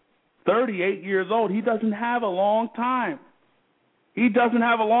 38 years old, he doesn't have a long time. He doesn't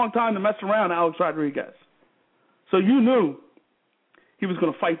have a long time to mess around, Alex Rodriguez. So you knew he was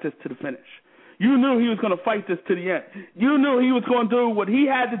going to fight this to the finish. You knew he was going to fight this to the end. You knew he was going to do what he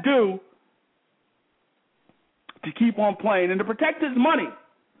had to do to keep on playing and to protect his money.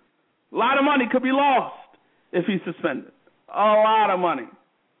 A lot of money could be lost if he's suspended. A lot of money.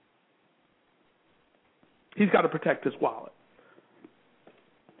 He's got to protect his wallet.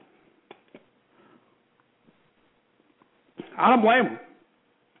 I don't blame him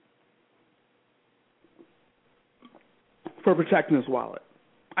for protecting his wallet.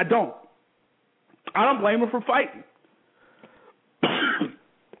 I don't blame him for fighting.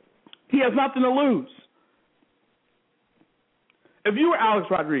 He has nothing to lose. If you were Alex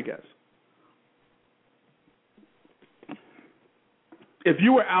Rodriguez,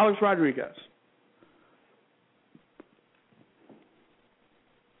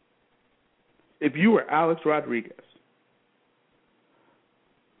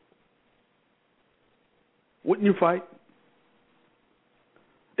 wouldn't you fight?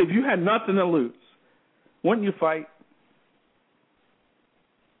 If you had nothing to lose, wouldn't you fight?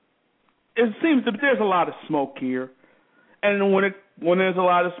 It seems that there's a lot of smoke here, and when there's a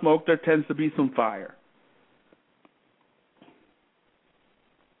lot of smoke, there tends to be some fire.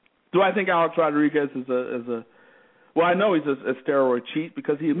 Do I think Alex Rodriguez is a well, I know he's a steroid cheat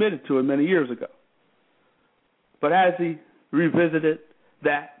because he admitted to it many years ago. But has he revisited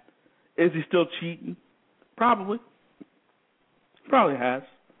that? Is he still cheating? Probably. Probably has.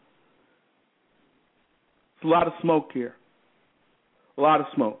 There's a lot of smoke here. A lot of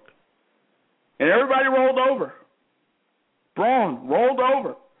smoke. And everybody rolled over. Braun rolled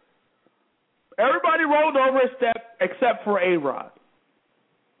over. Everybody rolled over except for A-Rod.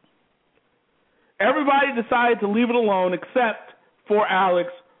 Everybody decided to leave it alone except for Alex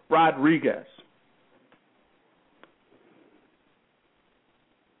Rodriguez.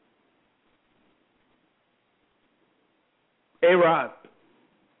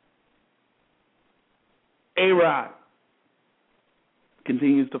 A-Rod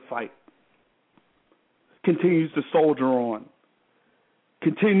continues to fight, continues to soldier on,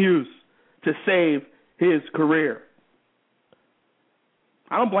 continues to save his career.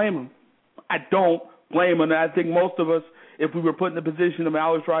 I don't blame him. I think most of us, if we were put in the position of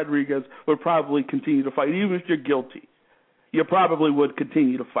Alex Rodriguez, would probably continue to fight. Even if you're guilty, you probably would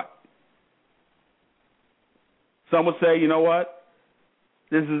continue to fight. Some would say, you know what?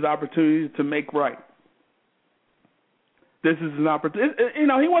 This is an opportunity to make right. This is an opportunity. He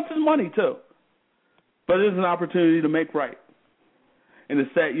wants his money too. But it is an opportunity to make right. And to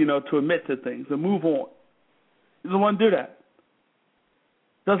say, to admit to things and move on. He doesn't want to do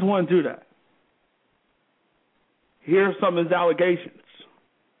that. Here are some of his allegations.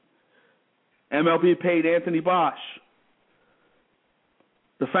 MLB paid Anthony Bosch,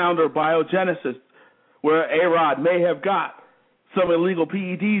 the founder of Biogenesis, where A-Rod may have got some illegal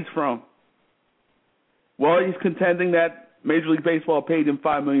PEDs from. Well, he's contending that Major League Baseball paid him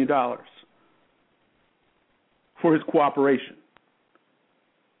 $5 million for his cooperation.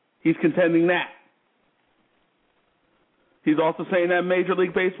 He's contending that. He's also saying that Major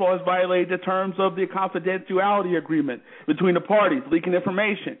League Baseball has violated the terms of the confidentiality agreement between the parties, leaking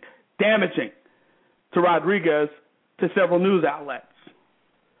information, damaging to Rodriguez to several news outlets.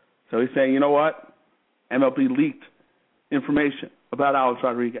 So he's saying, you know what? MLB leaked information about Alex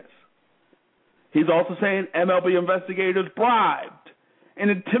Rodriguez. He's also saying MLB investigators bribed and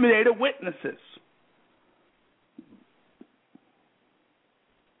intimidated witnesses.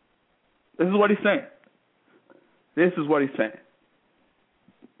 This is what he's saying.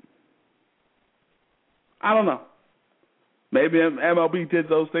 I don't know. Maybe MLB did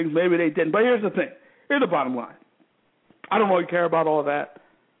those things. Maybe they didn't. But here's the thing. Here's the bottom line. I don't really care about all of that.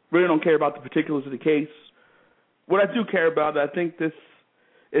 Really don't care about the particulars of the case. what I do care about, I think this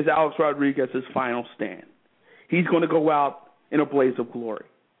is Alex Rodriguez's final stand. He's going to go out in a blaze of glory.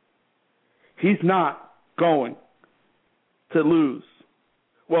 He's not going to lose.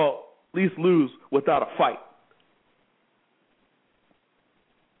 Well, at least lose without a fight.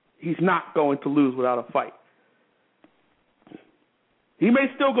 He's not going to lose without a fight. He may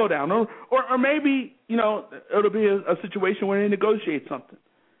still go down, or maybe, it'll be a situation where he negotiates something.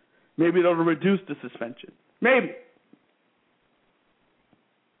 Maybe it'll reduce the suspension. Maybe.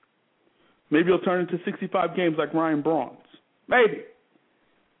 Maybe he'll turn into 65 games like Ryan Braun's. Maybe.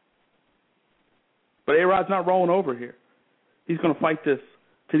 But A-Rod's not rolling over here. He's going to fight this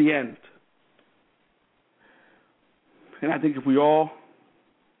to the end. And I think if we all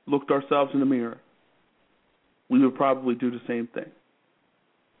looked ourselves in the mirror, we would probably do the same thing.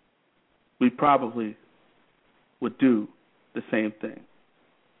 We probably would do the same thing.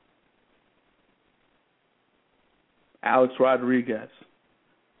 Alex Rodriguez,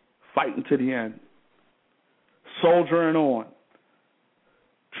 fighting to the end, soldiering on,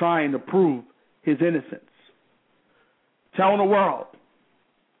 trying to prove his innocence, telling the world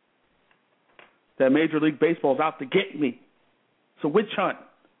that Major League Baseball is out to get me. It's a witch hunt.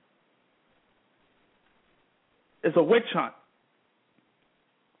 It's a witch hunt.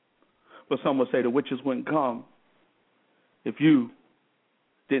 But some would say the witches wouldn't come if you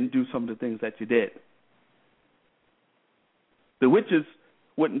didn't do some of the things that you did. The witches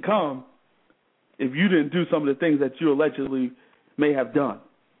wouldn't come if you didn't do some of the things that you allegedly may have done.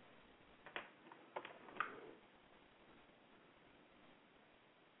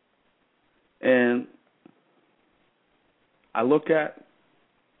 And I look at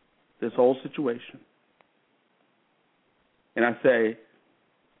this whole situation and I say,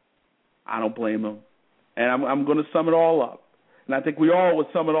 I don't blame him. And I'm going to sum it all up. And I think we all would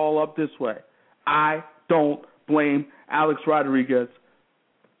sum it all up this way. I don't blame Alex Rodriguez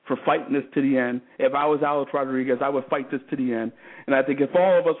for fighting this to the end. If I was Alex Rodriguez, I would fight this to the end. And I think if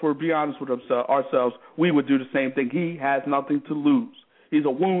all of us were to be honest with ourselves, we would do the same thing. He has nothing to lose. He's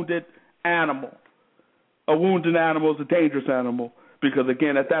a wounded animal. A wounded animal is a dangerous animal because,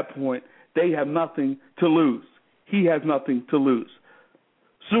 again, at that point, they have nothing to lose. He has nothing to lose.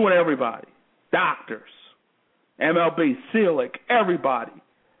 Suing everybody, doctors, MLB, Selick, everybody.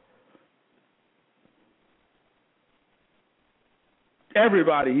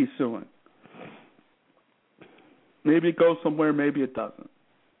 Everybody he's suing. Maybe it goes somewhere, maybe it doesn't.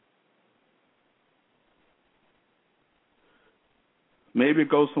 Maybe it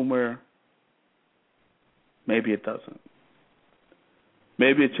goes somewhere, maybe it doesn't.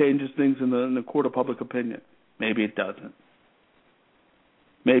 Maybe it changes things in the court of public opinion. Maybe it doesn't.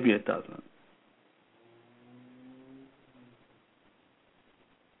 Maybe it doesn't.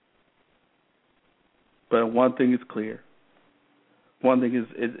 But one thing is clear. One thing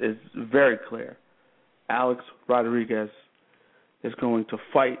is very clear. Alex Rodriguez is going to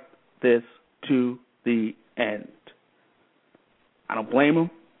fight this to the end. I don't blame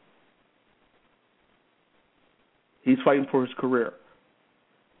him. He's fighting for his career.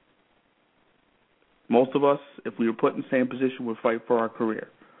 Most of us, if we were put in the same position, would fight for our career.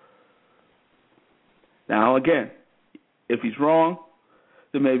 Now, again, if he's wrong,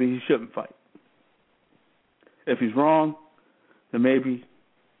 then maybe he shouldn't fight. If he's wrong, then maybe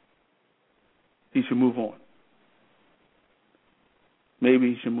he should move on.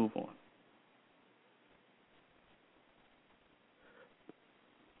 Maybe he should move on.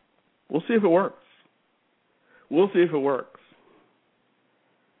 We'll see if it works. We'll see if it works.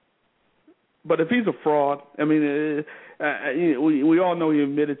 But if he's a fraud, I mean, we all know he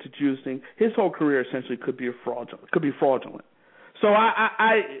admitted to juicing. His whole career essentially could be fraudulent. So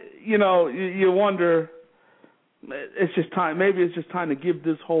you wonder, it's just time. Maybe it's just time to give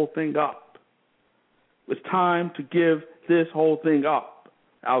this whole thing up. It's time to give this whole thing up,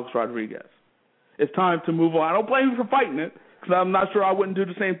 Alex Rodriguez. It's time to move on. I don't blame you for fighting it because I'm not sure I wouldn't do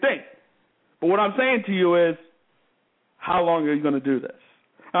the same thing. But what I'm saying to you is, how long are you going to do this?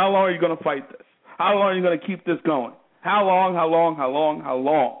 How long are you going to fight this? How long are you going to keep this going? How long? How long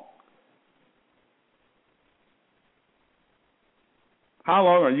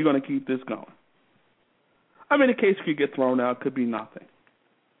are you going to keep this going? I mean, the case could get thrown out. It could be nothing.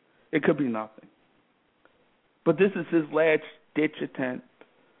 It could be nothing. But this is his last-ditch attempt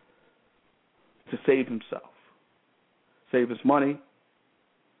to save himself, save his money.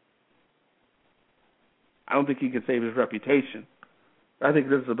 I don't think he can save his reputation. I think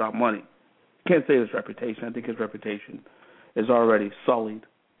this is about money. He can't save his reputation. I think his reputation is already sullied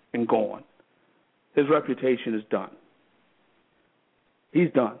and gone. His reputation is done.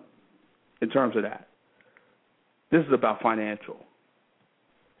 He's done in terms of that. This is about financial.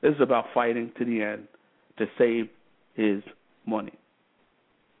 This is about fighting to the end to save his money.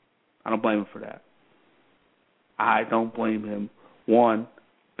 I don't blame him for that. I don't blame him one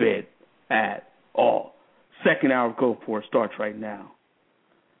bit at all. Second hour of Go For It starts right now.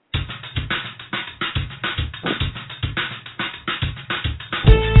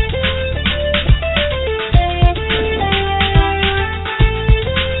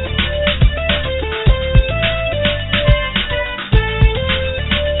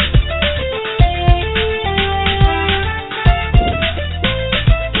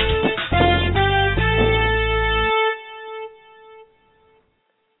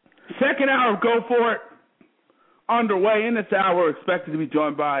 Second hour of Go For It underway. In this hour, we're expected to be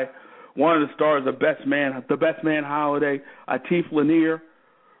joined by one of the stars of the Best Man Holiday, Atif Lanier.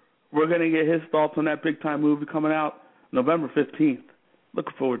 We're going to get his thoughts on that big-time movie coming out November 15th.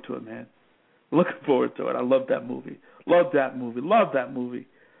 Looking forward to it, man. Looking forward to it. I love that movie. Love that movie. Love that movie.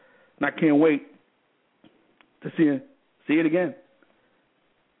 And I can't wait to see it again.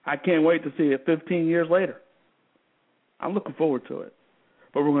 I can't wait to see it 15 years later. I'm looking forward to it.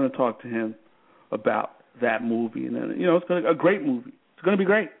 But we're going to talk to him about that movie. And then, it's going to be a great movie. It's going to be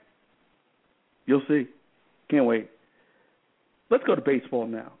great. You'll see. Can't wait. Let's go to baseball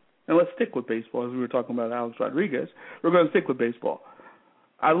now. And let's stick with baseball. As we were talking about Alex Rodriguez, we're going to stick with baseball.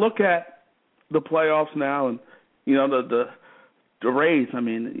 I look at the playoffs now and, the Rays. I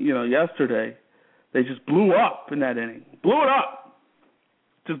mean, yesterday they just blew up in that inning. Blew it up.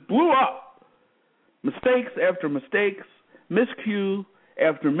 Just blew up. Mistakes after mistakes. Miscue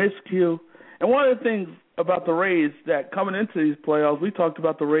after miscue. And one of the things about the Rays that coming into these playoffs, we talked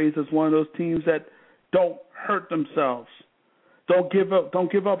about the Rays as one of those teams that don't hurt themselves. Don't give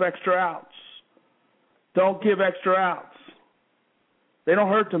up extra outs. Don't give extra outs. They don't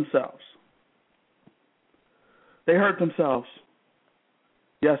hurt themselves. They hurt themselves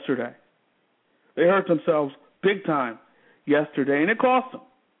yesterday. They hurt themselves big time yesterday, and it cost them.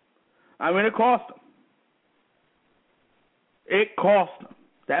 I mean, it cost them. It cost them.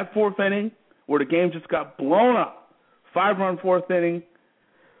 That fourth inning where the game just got blown up, 5-run fourth inning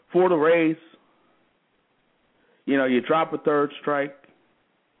for the Rays. You drop a third strike.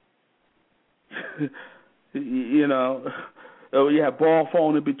 You have ball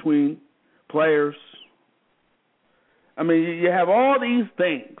falling in between players. I mean, you have all these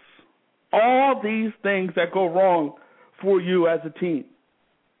things that go wrong for you as a team.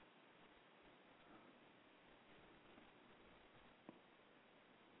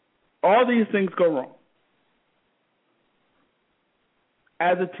 All these things go wrong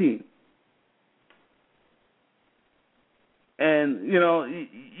as a team. And,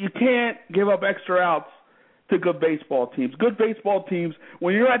 you can't give up extra outs to good baseball teams. Good baseball teams,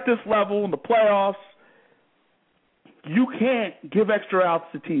 when you're at this level in the playoffs, you can't give extra outs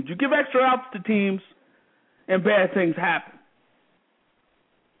to teams. You give extra outs to teams, and bad things happen.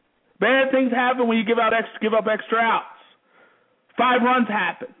 Bad things happen when you give up extra outs. 5 runs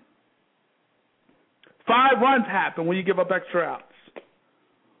happen. 5 runs happen when you give up extra outs.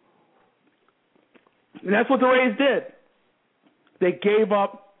 And that's what the Rays did. They gave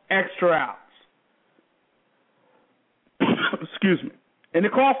up extra outs. Excuse me. And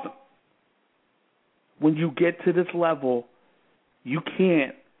it cost them. When you get to this level, you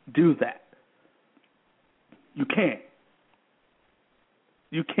can't do that. You can't.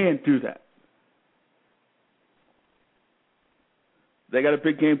 You can't do that. They got a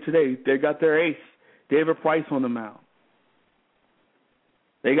big game today. They got their ace, David Price, on the mound.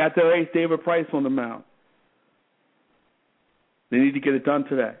 They got their ace, David Price, on the mound. They need to get it done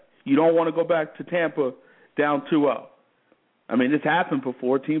today. You don't want to go back to Tampa down 2-0. I mean, this happened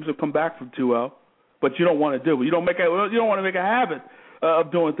before. Teams have come back from 2-0, but you don't want to do it. You don't want to make a habit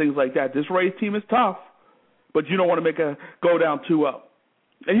of doing things like that. This Rays team is tough, but you don't want to go down 2-0.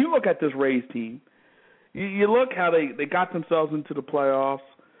 And you look at this Rays team. You look how they got themselves into the playoffs,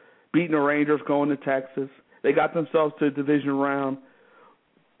 beating the Rangers, going to Texas. They got themselves to a division round,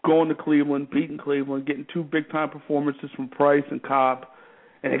 going to Cleveland, beating Cleveland, getting 2 big-time performances from Price and Cobb,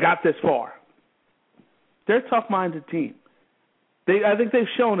 and they got this far. They're a tough-minded team. I think they've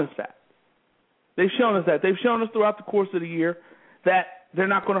shown us that. They've shown us throughout the course of the year that they're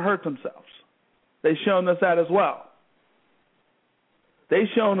not going to hurt themselves. They've shown us that as well. They've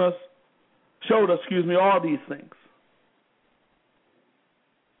showed us, all these things.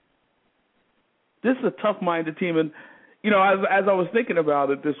 This is a tough-minded team, and as I was thinking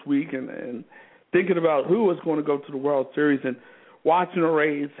about it this week and thinking about who was going to go to the World Series and watching the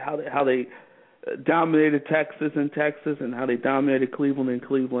Rays, how they dominated Texas and how they dominated Cleveland and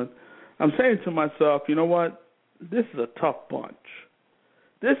Cleveland, I'm saying to myself, you know what? this is a tough bunch.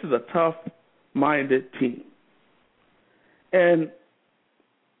 This is a tough-minded team. And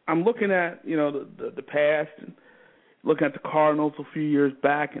I'm looking at, the past and looking at the Cardinals a few years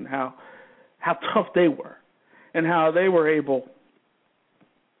back and how tough they were and how they were able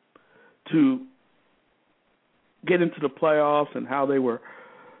to get into the playoffs and how they went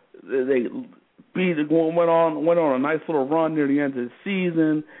on a nice little run near the end of the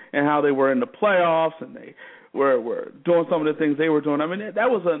season and how they were in the playoffs and they were doing some of the things they were doing. I mean, that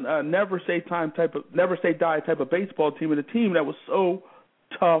was a never say die type of baseball team, and a team that was so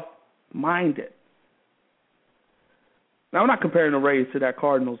tough-minded. Now, I'm not comparing the Rays to that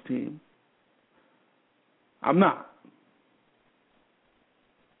Cardinals team. I'm not.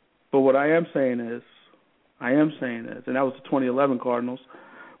 But what I am saying is, and that was the 2011 Cardinals,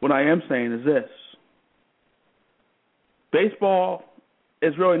 what I am saying is this. Baseball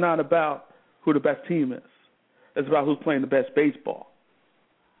is really not about who the best team is. It's about who's playing the best baseball.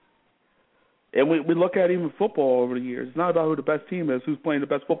 And we look at even football over the years. It's not about who the best team is, who's playing the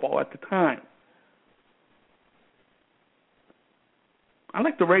best football at the time. I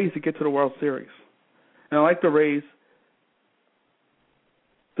like the Rays to get to the World Series. And I like the Rays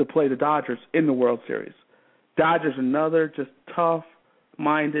to play the Dodgers in the World Series. Dodgers, another just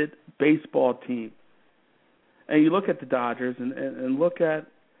tough-minded baseball team. And you look at the Dodgers and look at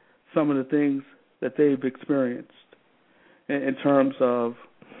some of the things that they've experienced in terms of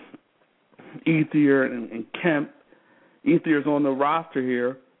Ethier and Kemp. Ethier's on the roster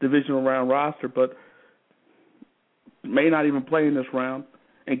here, divisional round roster, but may not even play in this round,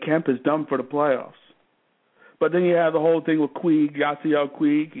 and Kemp is done for the playoffs. But then you have the whole thing with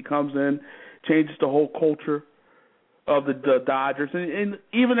Casillias. He comes in, changes the whole culture of the Dodgers. And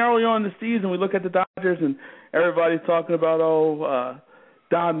even early on in the season, we look at the Dodgers, and everybody's talking about,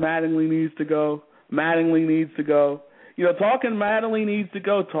 Don Mattingly needs to go. Mattingly needs to go. Mattingly needs to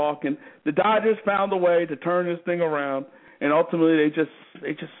go talking. The Dodgers found a way to turn this thing around, and ultimately they just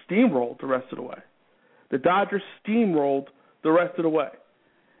steamrolled the rest of the way. The Dodgers steamrolled the rest of the way.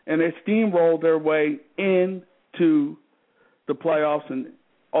 And they steamrolled their way into the playoffs, and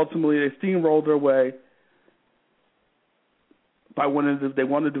ultimately they steamrolled their way by winning. They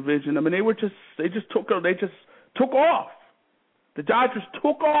won the division. I mean, they just took off. The Dodgers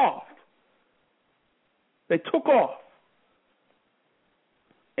took off. They took off.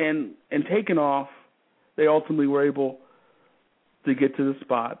 And taking off, they ultimately were able to get to the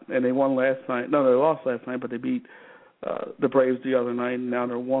spot, and they won last night. No, they lost last night, but they beat the Braves the other night, and now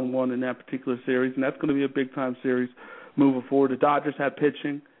they're 1-1 in that particular series, and that's going to be a big-time series moving forward. The Dodgers have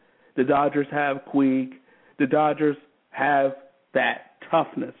pitching. The Dodgers have Puig. The Dodgers have that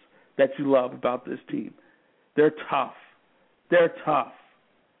toughness that you love about this team. They're tough. They're tough.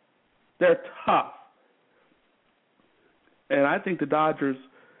 They're tough. And I think the Dodgers,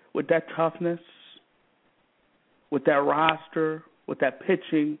 with that toughness, with that roster, with that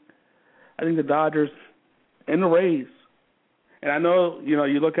pitching, I think the Dodgers and the Rays. And I know, you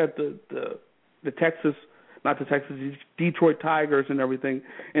look at the Detroit Tigers and everything,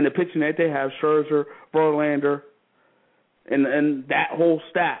 and the pitching that they have, Scherzer, Verlander, and that whole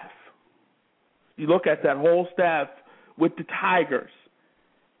staff. You look at that whole staff with the Tigers,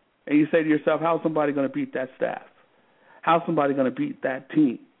 and you say to yourself, how's somebody going to beat that staff? How's somebody going to beat that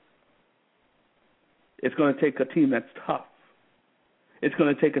team? It's going to take a team that's tough. It's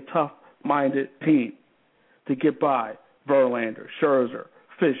going to take a tough-minded team to get by Verlander, Scherzer,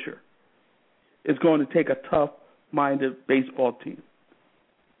 Fisher. It's going to take a tough-minded baseball team.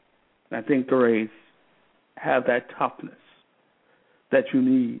 And I think the Rays have that toughness that you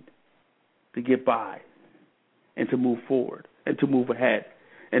need to get by and to move forward and to move ahead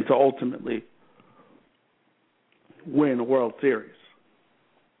and to ultimately win a World Series.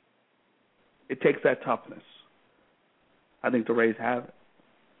 It takes that toughness. I think the Rays have it.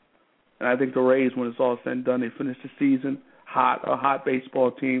 And I think the Rays, when it's all said and done, they finish the season hot, a hot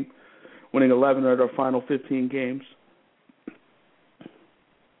baseball team, winning 11 of their final 15 games.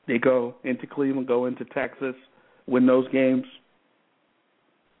 They go into Cleveland, go into Texas, win those games.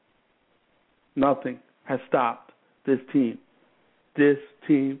 Nothing has stopped this team. This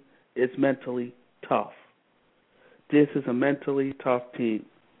team is mentally tough. This is a mentally tough team.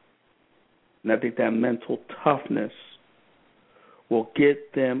 And I think that mental toughness will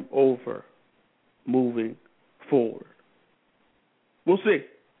get them over moving forward. We'll see.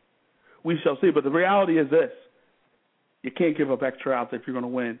 We shall see. But the reality is this. You can't give up extra outs if you're going to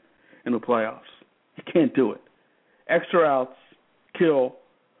win in the playoffs. You can't do it. Extra outs kill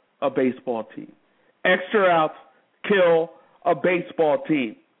a baseball team. Extra outs kill a baseball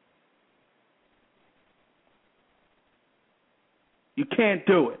team. You can't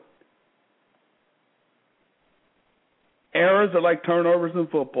do it. Errors are like turnovers in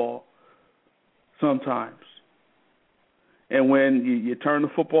football sometimes. And when you turn the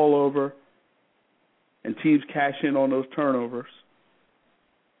football over and teams cash in on those turnovers,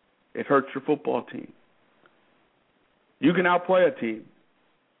 it hurts your football team. You can outplay a team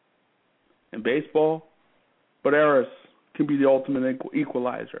in baseball, but errors can be the ultimate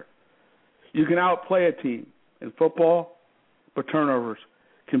equalizer. You can outplay a team in football, but turnovers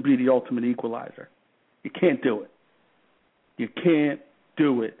can be the ultimate equalizer. You can't do it. You can't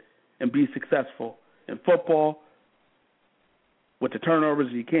do it and be successful in football with the turnovers.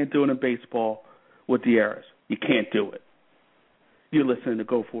 You can't do it in baseball with the errors. You can't do it. You're listening to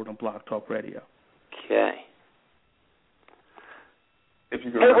Go For It on Blog Talk Radio. Okay. Hey,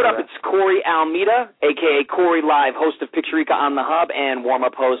 what up? It's Cory Almeida, a.k.a. Cory Live, host of Picturica on the Hub and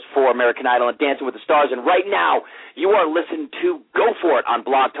warm-up host for American Idol and Dancing with the Stars. And right now, you are listening to Go For It on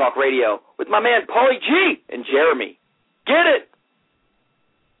Blog Talk Radio with my man Paulie G and Jeremy. Get it!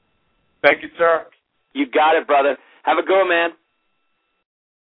 Thank you, sir. You got it, brother. Have a good one, man.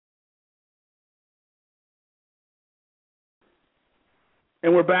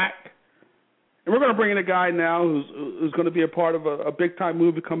 And we're back. And we're going to bring in a guy now who's going to be a part of a big-time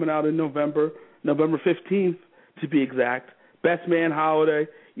movie coming out in November 15th to be exact. Best Man Holiday.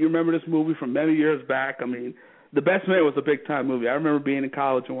 You remember this movie from many years back. I mean, The Best Man was a big-time movie. I remember being in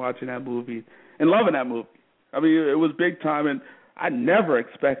college and watching that movie and loving that movie. I mean, it was big time, and I never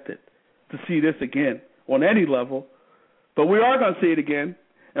expected to see this again on any level. But we are going to see it again,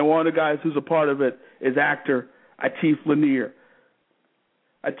 and one of the guys who's a part of it is actor Atif Lanier.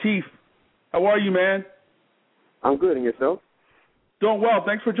 Atif, how are you, man? I'm good, and yourself? Doing well.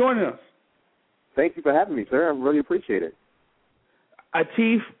 Thanks for joining us. Thank you for having me, sir. I really appreciate it.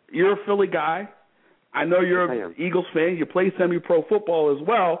 Atif, you're a Philly guy. I know you're an Eagles fan. You play semi-pro football as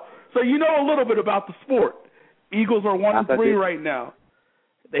well, so you know a little bit about the sport. Eagles are 1-3 right now.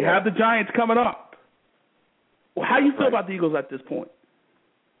 They have the Giants coming up. Well, how do you feel about the Eagles at this point?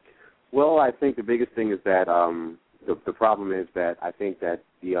 Well, I think the biggest thing is that the problem is that I think that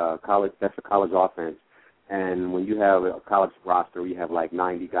that's a college offense, and when you have a college roster where you have like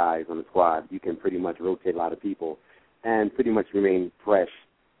 90 guys on the squad, you can pretty much rotate a lot of people and pretty much remain fresh.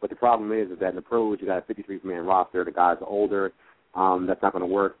 But the problem is that in the pros, you got a 53-man roster. The guys are older. That's not going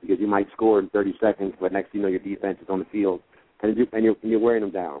to work because you might score in 30 seconds, but next thing you know, your defense is on the field, and you're wearing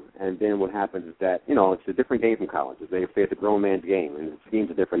them down. And then what happens is that, it's a different game from college. They say it's a grown man's game, and the schemes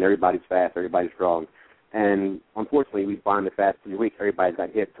are different. Everybody's fast. Everybody's strong. And unfortunately, we find the past 3 weeks, everybody's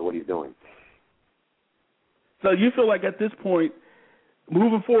got hit to what he's doing. So you feel like at this point,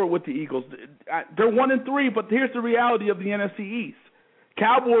 moving forward with the Eagles, they're 1-3, but here's the reality of the NFC East.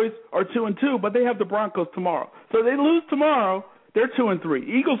 Cowboys are 2-2, but they have the Broncos tomorrow. So they lose tomorrow, they're 2-3.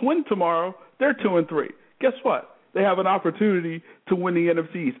 Eagles win tomorrow, they're 2-3. Guess what? They have an opportunity to win the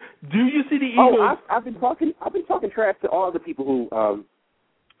NFC East. Do you see the Eagles? Oh, I've been talking trash to all the people who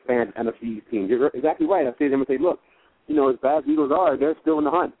fan NFC East teams. You're exactly right. I say to them and say, look, as bad as the Eagles are, they're still in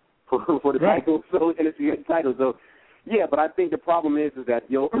the hunt for the title, so NFC title. So yeah, but I think the problem is that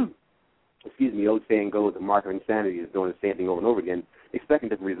the old saying goes, the mark of insanity is doing the same thing over and over again, expecting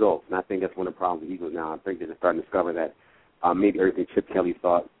different results. And I think that's one of the problems with the Eagles now. I think they're just starting to discover that maybe everything Chip Kelly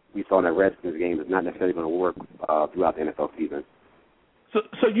thought we saw in that Redskins game is not necessarily going to work throughout the NFL season.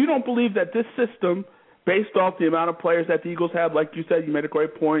 So you don't believe that this system, based off the amount of players that the Eagles have, like you said, you made a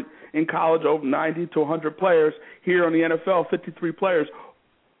great point, in college over 90 to 100 players, here in the NFL 53 players,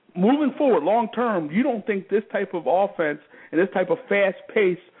 moving forward, long term, you don't think this type of offense and this type of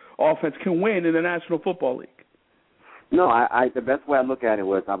fast-paced offense can win in the National Football League? No, the best way I look at it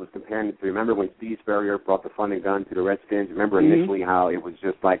was I was comparing it to, remember when Steve Spurrier brought the fun and gun to the Redskins? Remember initially how it was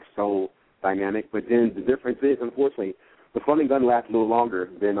just like so dynamic? But then the difference is, unfortunately, the fun and gun lasted a little longer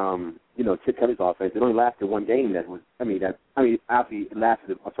than, Chip Kelly's offense. It only lasted one game obviously it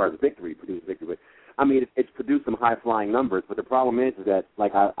lasted as far as victory, produced victory. But, it's produced some high-flying numbers. But the problem is that,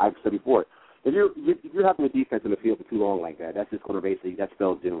 like I've said before, if you're having a defense in the field for too long like that, that's just going to that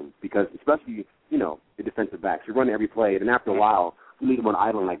spells doom. Because especially, the defensive backs, you run every play, and after a while, you leave them on an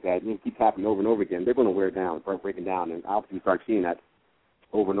island like that, and it keeps happening over and over again, they're going to wear down, start breaking down, and obviously we start seeing that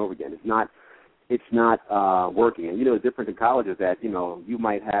over and over again. It's not working. And, the difference in college is that, you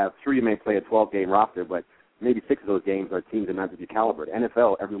might have, sure you may play a 12-game roster, but maybe 6 of those games are teams that not of your caliber. The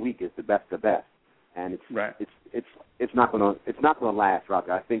NFL every week is the best of the best. And it's not going to last,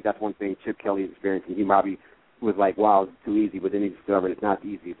 Roger. I think that's one thing Chip Kelly is experiencing. He probably was like, wow, it's too easy, but then he discovered it's not as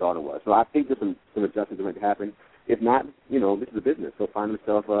easy as he thought it was. So I think there's some adjustments that might happen. If not, this is a business. So find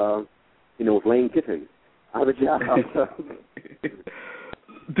himself, with Lane Kiffin I have a job.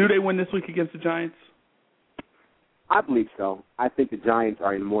 Do they win this week against the Giants? I believe so. I think the Giants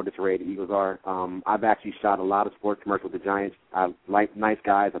are in more disarray than the Eagles are. I've actually shot a lot of sports commercials with the Giants. I like nice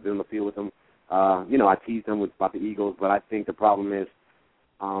guys. I've been on the field with them. I tease them about the Eagles, but I think the problem is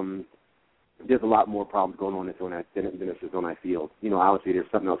there's a lot more problems going on than it's just on that field. Obviously there's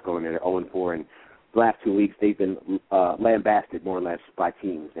something else going on there. They're 0-4, and the last 2 weeks they've been lambasted more or less by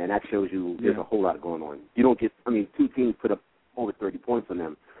teams, and that shows you there's a whole lot going on. You don't get, two teams put up over 30 points on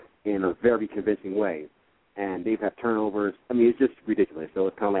them in a very convincing way, and they've had turnovers. It's just ridiculous. So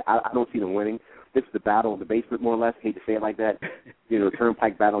it's kind of like I don't see them winning. This is the battle of the basement, more or less. I hate to say it like that. The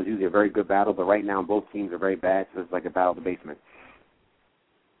Turnpike battle is usually a very good battle, but right now both teams are very bad, so it's like a battle of the basement.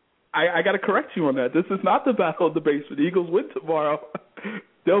 I got to correct you on that. This is not the battle of the basement. The Eagles win tomorrow.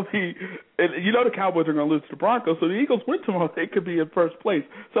 They'll be, and the Cowboys are going to lose to the Broncos. So the Eagles win tomorrow, they could be in first place.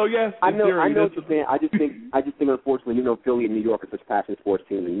 So yes, I know what you're saying. I just think unfortunately, Philly and New York are such passionate sports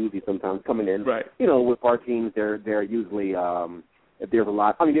teams, and usually sometimes coming in, right. With our teams, they're usually if there's a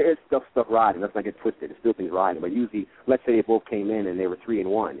lot. There is stuff riding. Let's not get twisted. There's still things riding, but usually, let's say they both came in and they were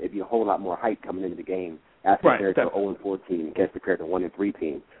 3-1, it'd be a whole lot more hype coming into the game as compared to an 0-4 team, as compared to a 1-3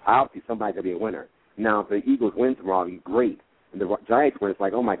 team. Obviously, somebody's gonna be a winner. Now, if the Eagles win tomorrow, it'd be great. And the Giants win, it's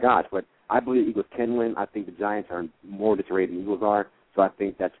like, oh, my gosh. But I believe the Eagles can win. I think the Giants are more disarray than the Eagles are. So I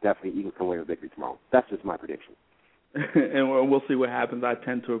think that's definitely Eagles can win a victory tomorrow. That's just my prediction. And we'll see what happens. I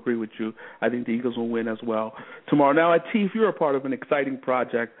tend to agree with you. I think the Eagles will win as well tomorrow. Now, Atif, you're a part of an exciting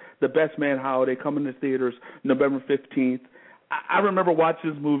project, The Best Man Holiday, coming to theaters November 15th. I remember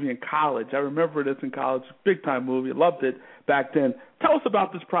watching this movie in college. I remember this in college. Big-time movie. I loved it back then. Tell us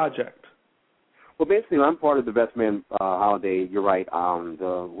about this project. Well, basically, I'm part of the Best Man Holiday. You're right. I'm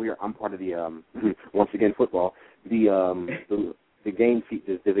part of the once again football. The game.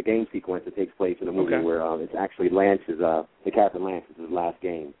 There's a game sequence that takes place in the movie where it's actually Lance's the Captain Lance is his last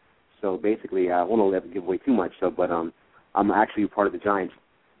game. So basically, I won't let it give away too much. But I'm actually part of the Giants,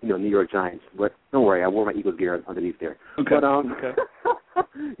 New York Giants. But don't worry, I wore my Eagles gear underneath there. Okay. But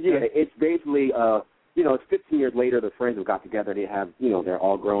it's basically it's 15 years later. The friends have got together. They have they're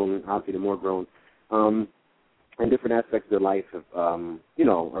all grown. Obviously, they're more grown. And different aspects of their life are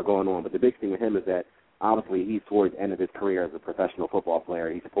going on. But the big thing with him is that obviously he's towards the end of his career as a professional football player.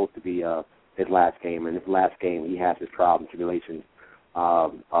 He's supposed to be his last game. And his last game, he has his trials and tribulations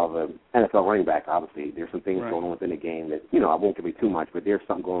of an NFL running back. Obviously, there's some things going on within the game that I won't give you too much, but there's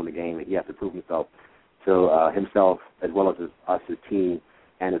something going on in the game that he has to prove himself to himself as well as his team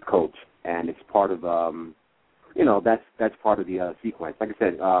and his coach. And it's part of that's part of the sequence. Like I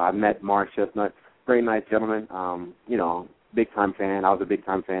said, I met Mark Chestnut. Very nice gentleman, big-time fan. I was a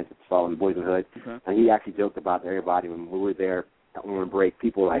big-time fan since I saw him in Boys and Hood. And he actually joked about everybody when we were there on break.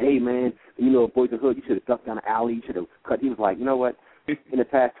 People were like, hey, man, Boys and Hood, you should have ducked down the alley. You should have cut. He was like, you know what? In the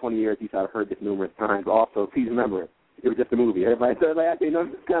past 20 years, I've heard this numerous times. But also, please remember, it was just a movie. Everybody said,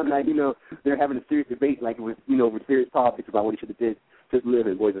 it's kind of like, they're having a serious debate, like it was, with serious topics about what he should have did just live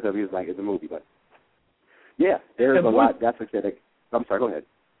in Boys and Hood. He was like, it's a movie. But, yeah, there's a lot. That's what I said. I'm sorry, go ahead.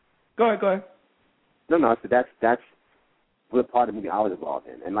 Go ahead. No. So that's what part of the movie I was involved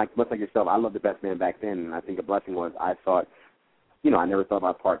in. And much like yourself, I loved The Best Man back then. And I think the blessing was I thought, I never thought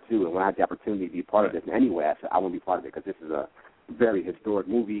about part two. And when I had the opportunity to be part of this in any way, I said I want to be part of it because this is a very historic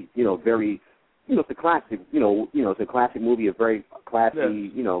movie. Very, it's a classic. It's a classic movie, a very classy.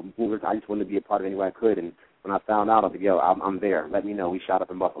 Movie. I just wanted to be a part of it any way I could. And when I found out, I was like, I'm there. Let me know. We shot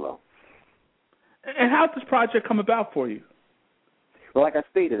up in Buffalo. And how did this project come about for you? Well, like I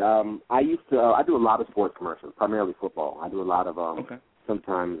stated, I do a lot of sports commercials, primarily football. I do a lot of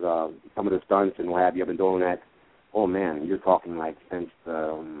sometimes some of the stunts and what have you. I've been doing that. Oh man, you're talking like since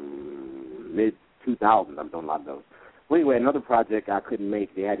mid 2000s. I've done a lot of those. Well, anyway, another project I couldn't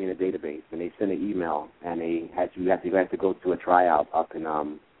make. They had me in a database, and they sent an email, and you had to go to a tryout up in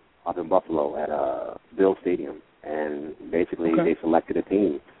Buffalo at Bill Stadium, and basically they selected a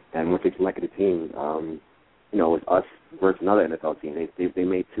team. And once they selected a team, it was us versus another NFL team. They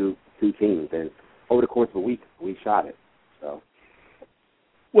made two teams, and over the course of a week, we shot it. So,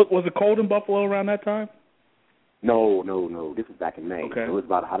 was it cold in Buffalo around that time? No. This was back in May. Okay. It was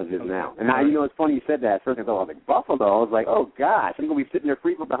about hot as it is now. And it's funny you said that. At first I thought, I was like, Buffalo? I was like, oh, gosh, I'm going to be sitting there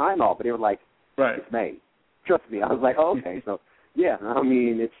freezing behind all. But they were like, it's May. Trust me. I was like, oh, okay. So, yeah,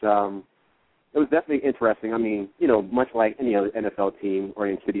 it was definitely interesting. Much like any other NFL team or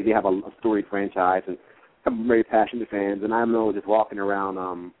any city, they have a storied franchise and some very passionate fans. And I know just walking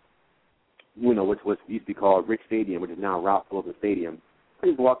around, which used to be called Rick Stadium, which is now Ralph Wilson Stadium. I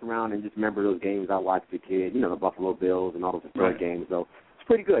just walked around and just remember those games I watched as a kid, the Buffalo Bills and all those historic games. So it's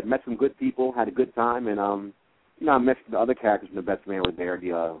pretty good. Met some good people, had a good time, and I met the other characters from The Best Man were there.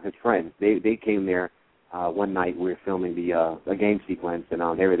 His friends, they came there one night. We were filming a game sequence, and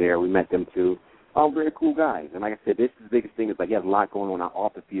they were there. We met them too. Very cool guys. And like I said, this is the biggest thing is like he has a lot going on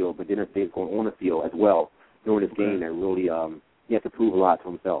off the field, but then there's things going on the field as well during this game that really he has to prove a lot to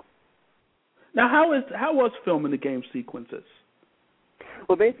himself. Now, how was filming the game sequences?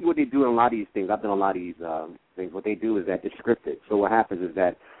 Well, basically what they do in a lot of these things, I've done a lot of these things, what they do is that it's scripted. So what happens is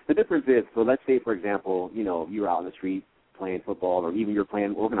that the difference is, so let's say, for example, you're out on the street playing football or even you're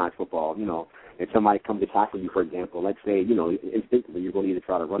playing organized football, and somebody comes to tackle you, for example, let's say, instinctively you're going to either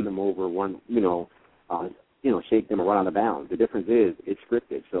try to run them over, shake them or run out of bounds. The difference is it's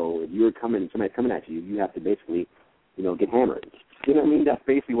scripted. So if somebody's coming at you, you have to basically, get hammered. You know what I mean? That's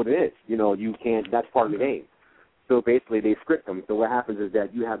basically what it is. You can't, that's part of the game. So basically they script them. So what happens is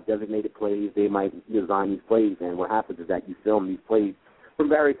that you have designated plays. They might design these plays, and what happens is that you film these plays from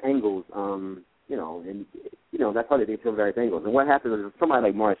various angles, that's how they film various angles. And what happens is somebody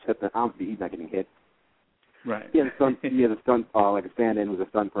like Morris Hipton, obviously he's not getting hit. Right. He has a stunt, like a stand-in who's a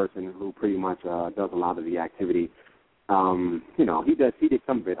stunt person who pretty much does a lot of the activity. He did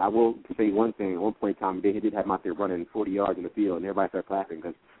some of it. I will say one thing. At one point in time, he did have him out there running 40 yards in the field, and everybody started clapping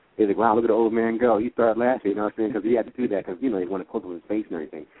because they was like, wow, look at the old man go. He started laughing, because he had to do that because, he wanted to close with his face and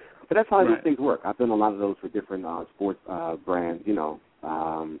everything. But that's how those things work. I've done a lot of those for different sports brands,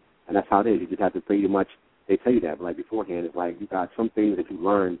 and that's how it is. You just have to pretty much, they tell you that, but like beforehand, it's like you got some things that you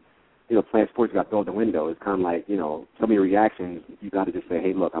learn, playing sports, you got to throw out the window. It's kind of like, some of your reactions, you got to just say,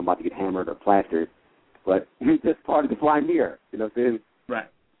 hey, look, I'm about to get hammered or plastered. But it's just part of the flying mirror, you know what I'm saying? Right.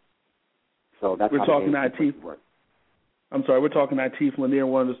 So that's we're talking we're talking Atif Lanier,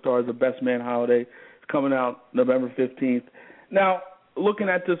 one of the stars of Best Man Holiday. It's coming out November 15th. Now, looking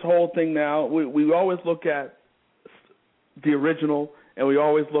at this whole thing now, we always look at the original and we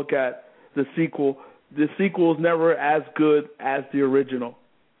always look at the sequel. The sequel is never as good as the original.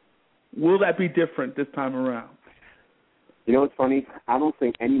 Will that be different this time around? You know what's funny? I don't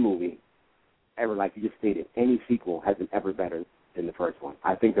think any movie ever, like you just stated, any sequel has been ever better than the first one.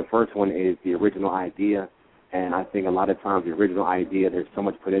 I think the first one is the original idea, and I think a lot of times the original idea, there's so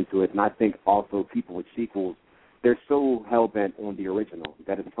much put into it, and I think also people with sequels, they're so hell-bent on the original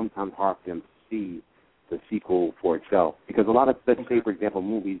that it's sometimes hard for them to see the sequel for itself. Because a lot of, let's say, for example,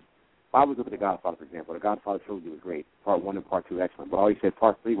 movies, if I was looking at The Godfather, for example, The Godfather trilogy was great. Part 1 and Part 2 excellent. But I always said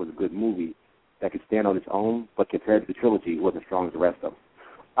Part 3 was a good movie that could stand on its own, but compared to the trilogy, it wasn't as strong as the rest of them.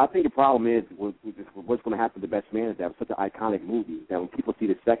 I think the problem is with what's going to happen to The Best Man is that it's such an iconic movie that when people see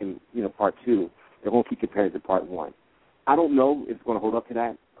the second, Part 2, they're going to keep comparing it to Part 1. I don't know if it's going to hold up to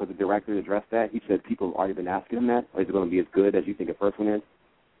that because the director addressed that. He said people have already been asking him that. Or is it going to be as good as you think the first one is?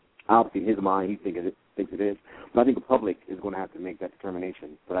 Obviously, in his mind, he thinks it is. But I think the public is going to have to make that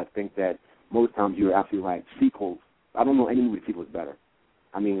determination. But I think that most times you're absolutely right. Sequels, I don't know any movie sequel is better.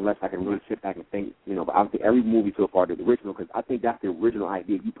 I mean, unless I can really sit back and think, but I think every movie so far is the original because I think that's the original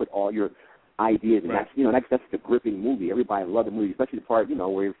idea. You put all your ideas, and that's the gripping movie. Everybody loved the movie, especially the part,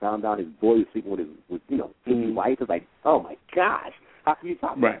 where he found out his boy was sleeping with his his wife. It's like, oh my gosh, how can you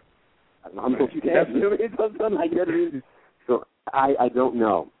talk about it? I'm supposed to get it's something like that. So I don't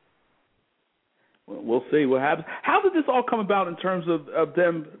know. Well, we'll see what happens. How did this all come about in terms of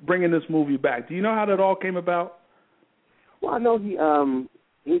them bringing this movie back? Do you know how that all came about? Well, I know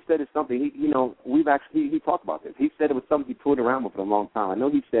he said it's something. He talked about this. He said it was something he toured around with for a long time. I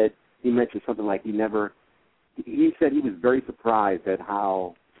know he mentioned something like he said he was very surprised at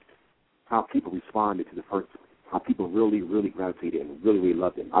how people responded to the first, how people really, really gravitated and really, really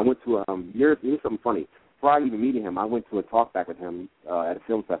loved him. I went to here's something funny. Prior to even meeting him, I went to a talk back with him at a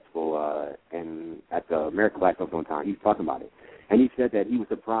film festival and at the American Black Film one time. He was talking about it. And he said that he was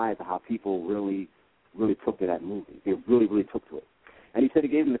surprised at how people really, really took to that movie. They really, really took to it. And he said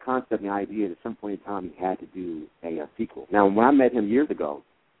it gave him the concept and the idea that at some point in time he had to do a sequel. Now, when I met him years ago,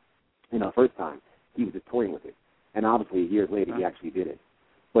 first time, he was just toying with it. And obviously, years later, he actually did it.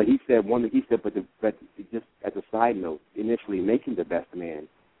 But he said, but just as a side note, initially making The Best Man,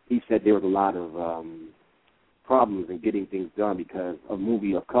 he said there was a lot of problems in getting things done because a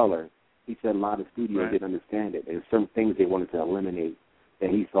movie of color, he said a lot of studios didn't understand it. There's some things they wanted to eliminate that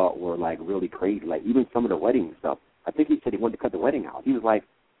he thought were, like, really crazy. Like, even some of the wedding stuff. I think he said he wanted to cut the wedding out. He was like,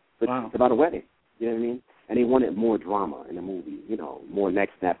 it's about a wedding. You know what I mean? And he wanted more drama in the movie, more neck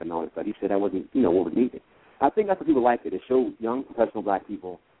snap and all that stuff. He said that wasn't, what was needed. I think that's what people liked it. It showed young professional black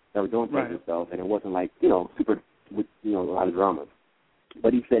people that were doing things themselves, and it wasn't like, super with, a lot of drama.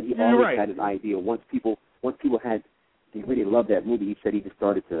 But he said he always had his idea. Once people had, he really loved that movie, he said he just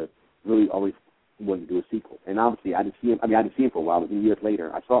started to really always, wanted to do a sequel. And obviously, I didn't see him. I didn't see him for a while, but years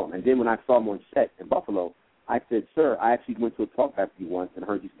later, I saw him. And then when I saw him on set in Buffalo, I said, "Sir, I actually went to a talk back with you once and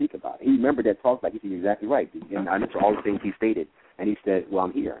heard you speak about it." He remembered that talk back. He said, "You're exactly right." And I listened to all the things he stated. And he said, "Well,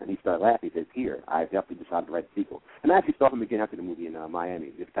 I'm here." And he started laughing. He said, "Here, I definitely decided to write a sequel." And I actually saw him again after the movie in Miami.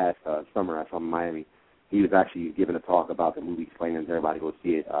 This past summer, I saw him in Miami. He was actually giving a talk about the movie, explaining to everybody to go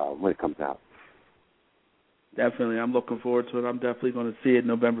see it when it comes out. Definitely. I'm looking forward to it. I'm definitely going to see it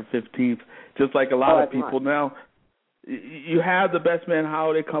November 15th. Just like a lot of people now. You have the Best Man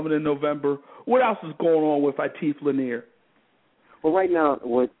holiday coming in November. What else is going on with Atif Lanier? Well, right now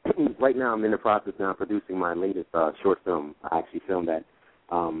I'm in the process now of producing my latest short film. I actually filmed that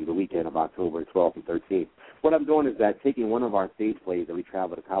the weekend of October 12th and 13th. What I'm doing is that taking one of our stage plays that we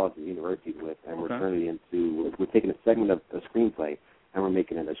travel to colleges and universities with, and we're turning it into, we're taking a segment of a screenplay and we're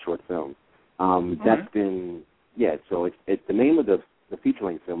making it a short film. That's been, so it's the name of the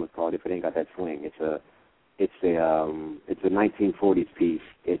feature-length film is called If It Ain't Got That Swing. It's a 1940s piece.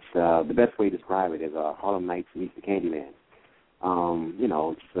 It's the best way to describe it is Harlem Nights meets the Candyman.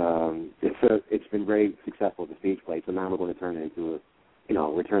 It's been very successful as a stage play. So now we're going to turn it into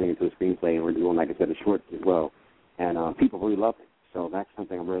we're turning it into a screenplay, and we're doing, like I said, a short as well. And people really love it. So that's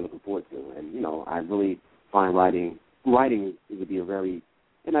something I'm really looking forward to. And I really find writing would be a very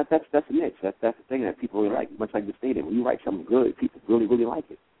that's a niche. That's the thing that people really like. Much like the stated, when you write something good, people really, really like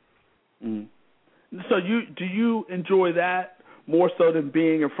it. Mm. So do you enjoy that more so than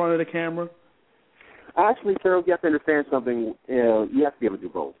being in front of the camera? Actually, Terrell, you have to understand something. You have to be able to do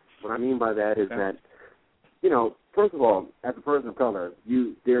both. What I mean by that is that, first of all, as a person of color,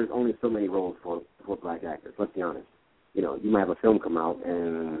 there's only so many roles for black actors. Let's be honest. You might have a film come out,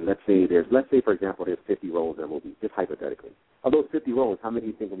 and let's say for example, there's 50 roles in a movie, just hypothetically. Of those 50 roles, how many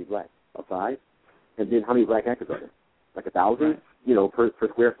do you think will be black? 5? And then how many black actors are there? Like 1,000, per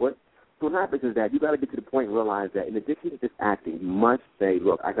square foot. So what happens is that you got to get to the point and realize that in addition to just acting, you must say,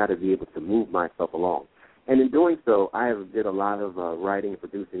 look, I got to be able to move myself along. And in doing so, I did a lot of writing and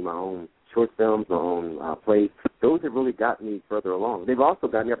producing my own short films, my own plays. Those have really gotten me further along. They've also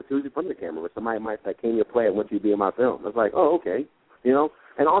gotten the opportunity in front of the camera where somebody might say, "Can you play? I want you to be in my film." I was like, "Oh, okay."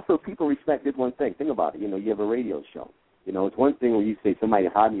 And also people respect this one thing. Think about it. You have a radio show. It's one thing when you say somebody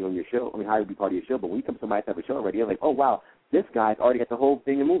hired me on your show. Hired to be part of your show. But when you come to somebody to have a show already, you're like, "Oh, wow, this guy's already got the whole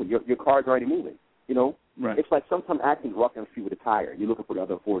thing moving. Your car's already moving." Right. It's like sometimes acting walking on the street with a tire. You're looking for the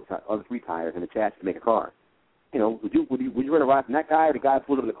other 3 tires in the chassis to make a car. Would you run a ride from that guy or the guy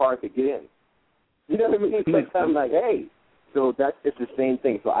pulled up in the car and said, "Get in"? You know what I mean? It's I'm like, hey. So it's the same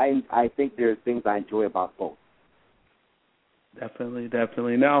thing. So I think there's things I enjoy about both. Definitely.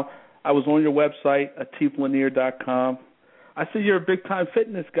 Now, I was on your website, atiflanier.com. I see you're a big-time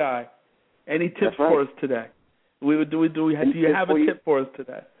fitness guy. Any tips for us today? Do you have a tip for us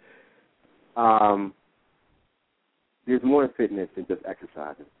today? There's more to fitness than just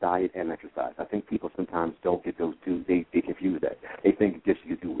exercise. It's diet and exercise. I think people sometimes don't get those two. They confuse that. They think just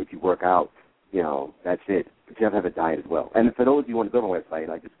if you work out, that's it. But you have to have a diet as well. And for those of you who want to go to my website,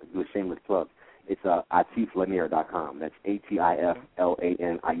 I just do a shameless plug. It's atiflanier.com. That's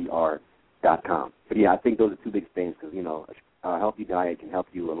atiflanier.com. But yeah, I think those are 2 big things because a healthy diet can help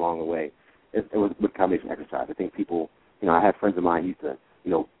you along the way. It was with combination exercise. I think people, I have friends of mine who used to,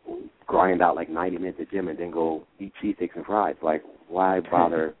 grind out like 90 minutes at the gym and then go eat cheesesteaks and fries. Like, why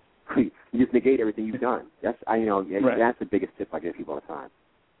bother? You just negate everything you've done. That's that's the biggest tip I give people all the time.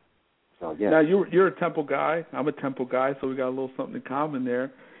 So yeah. Now you're a Temple guy. I'm a Temple guy, so we got a little something in common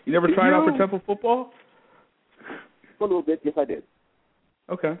there. You never tried out for Temple football? A little bit, yes, I did.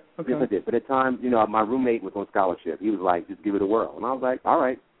 Okay. Yes, I did. But at times, my roommate was on scholarship. He was like, "Just give it a whirl," and I was like, "All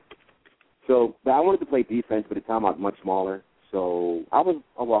right." So, but I wanted to play defense, but at the time I was much smaller. So I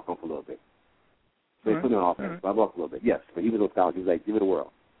walked on for a little bit. So he put me on offense, but I walked a little bit. Yes, but he was on scholarship. He was like, "Give it a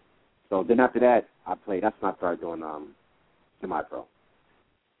whirl." So then after that, I played. That's when I started doing semi-pro.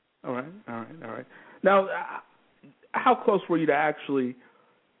 All right. Now, how close were you to actually,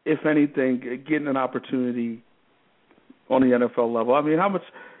 if anything, getting an opportunity on the NFL level? I mean, how much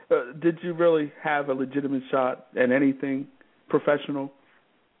did you really have a legitimate shot at anything professional?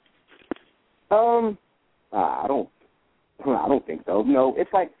 I don't think so.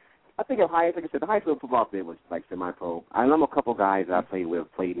 It's like I think like I said, the high school football thing was like semi-pro. I know a couple guys I played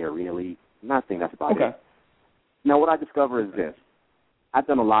with played in the arena league. I'm not saying that's about it. Now, what I discovered is this: I've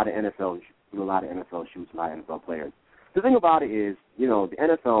done a lot of NFL shoots, a lot of NFL players. The thing about it is, the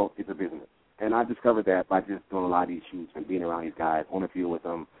NFL is a business, and I discovered that by just doing a lot of these shoots and being around these guys, on the field with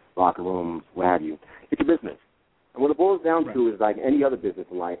them, locker rooms, what have you. It's a business, and what it boils down to is like any other business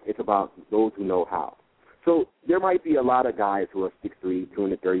in life. It's about those who know how. So there might be a lot of guys who are 6'3",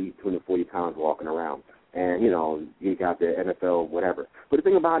 230, 240 pounds walking around. And, you got the NFL, whatever. But the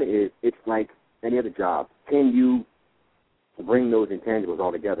thing about it is, it's like any other job. Can you bring those intangibles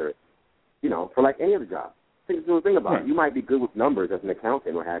all together, for like any other job? Think about it. You might be good with numbers as an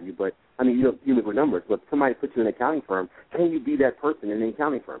accountant or have you, but, you're good with numbers, but somebody puts you in an accounting firm, can you be that person in an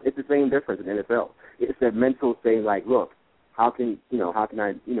accounting firm? It's the same difference in the NFL. It's that mental thing like, look, how can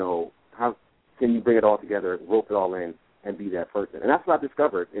you bring it all together, rope it all in, and be that person? And that's what I've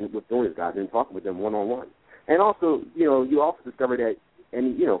discovered with doing this, guys, and talking with them one-on-one. And also, you also discover that,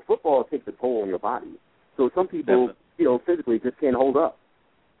 football takes a toll on your body. So some people, physically just can't hold up.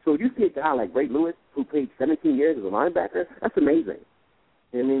 So you see a guy like Ray Lewis, who played 17 years as a linebacker, that's amazing.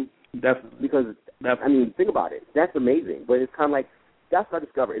 You know what I mean? Definitely. Because, think about it. That's amazing. But it's kind of like, that's what I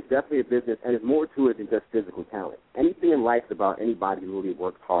discovered. It's definitely a business, and there's more to it than just physical talent. Anything in life is about anybody who really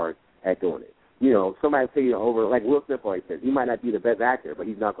works hard at doing it. Somebody will tell you over, like Will Smith always says, he might not be the best actor, but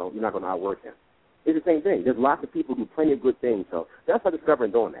you're not going to outwork him. It's the same thing. There's lots of people who do plenty of good things. So that's what I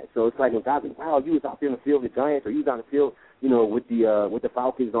discovered doing that. So it's like when guys are like, wow, you was out there in the field with the Giants, or you was out in the field, with the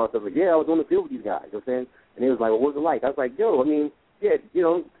Falcons and all that stuff. Like, yeah, I was on the field with these guys. You know what I'm saying? And they was like, well, what was it like? I was like,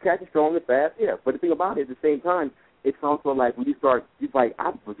 catch is strong and fast, yeah. But the thing about it, at the same time, it's also like when you start, you're like,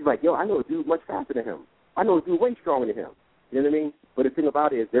 I know a dude much faster than him. I know a dude way stronger than him. You know what I mean? But the thing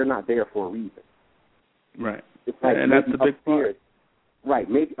about it is they're not there for a reason. Right. It's like and that's the big part. Right.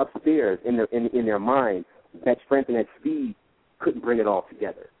 Maybe upstairs in their mind, that strength and that speed couldn't bring it all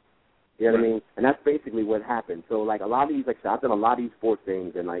together. You know what I mean? And that's basically what happened. So, like, a lot of these, like, I've done a lot of these sports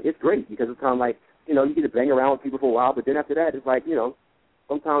things, and, like, it's great because it's kind of like, you get to bang around with people for a while, but then after that, it's like,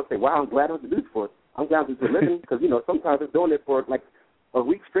 sometimes say, wow, I'm glad I don't have to do this for it. I'm glad I'm just living because, sometimes it's doing it for, like, a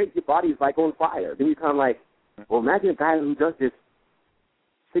week straight, your body's, like, on fire. Then you're kind of like, well, imagine a guy who does this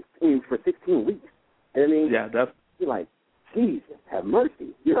for 16 weeks. You know what I mean? Yeah, that's... You're like, Jesus, have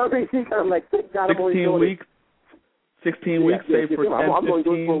mercy. You know what I mean? You're kind of like, thank God I'm only doing 16 weeks, say for 10, I'm only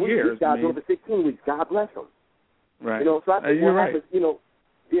doing it for a week. years. These guys doing it for 16 weeks. God bless them. Right. So I think you're right. happens,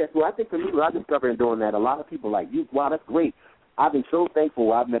 so I think for me, what I discovered in doing that, a lot of people like, wow, that's great. I've been so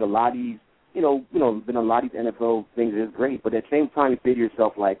thankful. I've met a lot of these, been a lot of these NFL things. It's great. But at the same time, you say to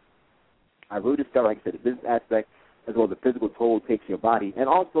yourself, like, I really discovered, like I said, the business aspect as well as the physical toll it takes your body. And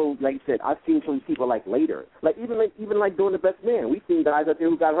also, like you said, I've seen some people like later. Like even doing the best man. We've seen guys out there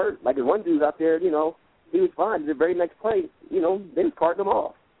who got hurt. Like there's one dude out there, he was fine. The very next play, they just carted him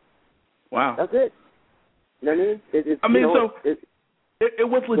off. Wow. That's it. You know what I mean? It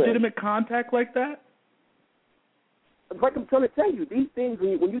was legitimate contact like that? Like I'm trying to tell you, these things,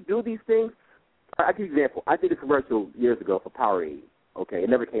 when you do these things, I'll give you an example. I did a commercial years ago for Powerade. Okay, it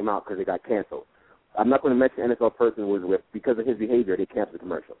never came out because it got canceled. I'm not going to mention the NFL person was with because of his behavior. They canceled the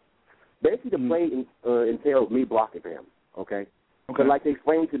commercial. Basically, the play entailed me blocking for him. Okay. But like they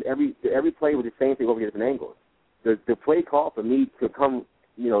explained to every play with the same thing over here, different angles. The play call for me to come,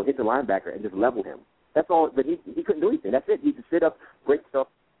 hit the linebacker and just level him. That's all. But he couldn't do anything. That's it. He could sit up, break stuff,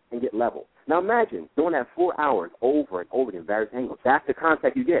 and get level. Now imagine doing that 4 hours over and over in various angles. That's the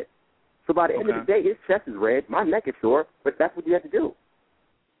contact you get. So by the end of the day, his chest is red, my neck is sore, but that's what you have to do.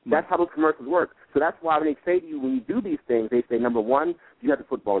 That's how those commercials work. So that's why when they say to you, when you do these things, they say, number one, you have the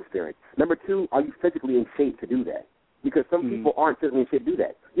football experience. Number two, are you physically in shape to do that? Because some people aren't physically in shape to do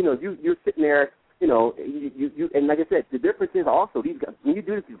that. You're sitting there, you and like I said, the difference is also these guys, when you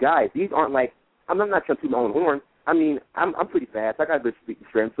do this, these guys, these aren't like, I'm not trying to toot my own horn. I mean, I'm pretty fast. I got a good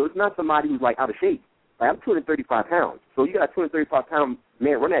strength. So it's not somebody who's like out of shape. Like I'm 235 pounds. So you got a 235-pound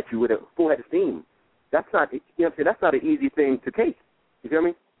man run at you with a full head of steam. That's not, that's not an easy thing to take. You feel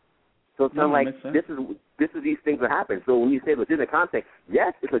me? So it's kind of like this is these things that happen. So when you say legitimate contact,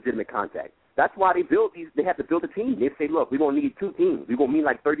 yes, it's legitimate contact. That's why they build these. They have to build a team. They say, look, we're going to need 2 teams. We're going to need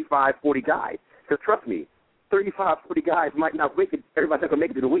like 35, 40 guys. Because trust me, 35, 40 guys might not make it. Everybody's not going to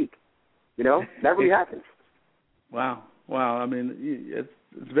make it in a week. That really happens. Wow. I mean, it's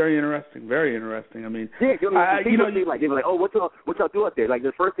very interesting. Very interesting. I mean, they're like, oh, what y'all do out there? Like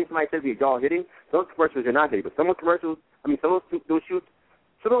the first thing somebody says is y'all hitting. Those commercials you're not hitting, but some of those shoots.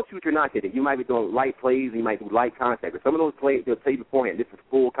 Some of those shoots you're not hitting. You might be doing light plays, you might do light contact. But some of those plays, they'll tell you beforehand, this is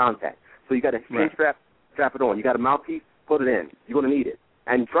full contact. So you got a chin strap it on. You got a mouthpiece, put it in. You're going to need it.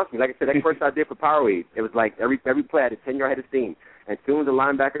 And trust me, like I said, that first I did for Powerade, it was like every play I had a 10-yard head of steam. And as soon as the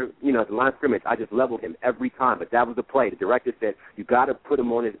linebacker, the line of scrimmage, I just leveled him every time. But that was the play. The director said, you got to put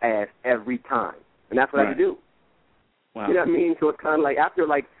him on his ass every time. And that's what I had to do. Wow. You know what I mean? So it's kind of like after,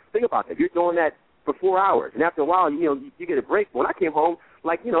 think about that. You're doing that for 4 hours. And after a while, you get a break. When I came home,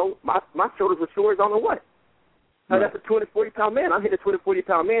 my shoulders were sore as I don't know what. That's a 240-pound man. I'm hitting a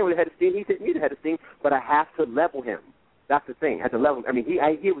 240-pound man with a head of steam. He's hitting me with a head of steam, but I have to level him. That's the thing. I have to level him. I mean,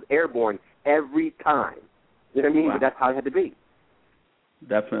 he was airborne every time. You know what I mean? Wow. But that's how it had to be.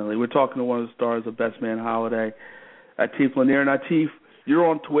 Definitely. We're talking to one of the stars of Best Man Holiday, Atif Lanier. And Atif, you're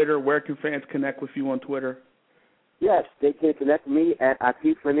on Twitter. Where can fans connect with you on Twitter? Yes, they can connect with me at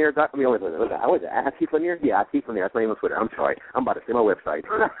AtifLanier. I mean, was it Atif Lanier? Yeah, Atif Lanier. That's my name on Twitter. I'm sorry. I'm about to say my website.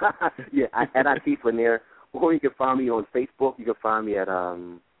 Yeah, at Atif Lanier. Or you can find me on Facebook. You can find me at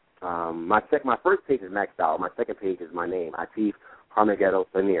my first page is maxed out. My second page is my name, Atif Harmageddo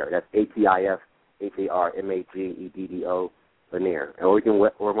Lanier. That's AtifHarmageddo Lanier. Or you can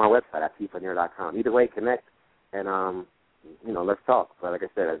or my website, AtifLanier.com. Either way, connect and let's talk. But like I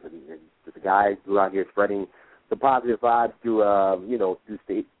said, as a guy who out here spreading the positive vibes through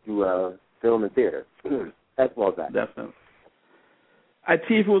film and theater, as well as that. Definitely.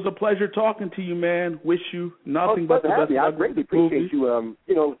 Atif, it was a pleasure talking to you, man. Wish you nothing but the best of luck. I greatly appreciate you,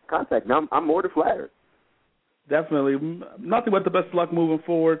 contacting me. I'm more than flattered. Definitely. Nothing but the best of luck moving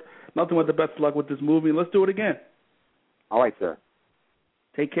forward. Nothing but the best of luck with this movie. Let's do it again. All right, sir.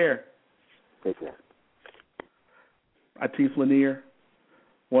 Take care. Take care. Atif Lanier,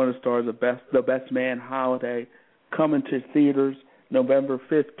 one of the stars of The Best Man Holiday, coming to theaters November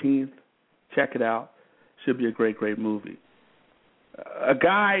 15th. Check it out. Should be a great, great movie. A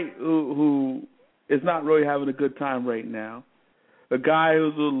guy who is not really having a good time right now. A guy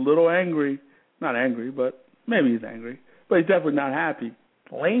who's a little angry. Not angry, but maybe he's angry. But he's definitely not happy.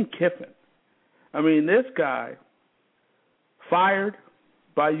 Lane Kiffin. I mean, this guy fired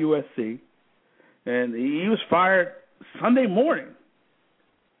by USC. And he was fired Sunday morning.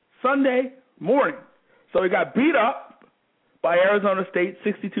 So he got beat up by Arizona State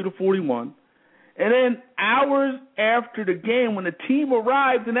 62-41. And then hours after the game, when the team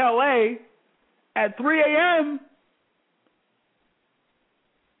arrived in L.A. at 3 a.m.,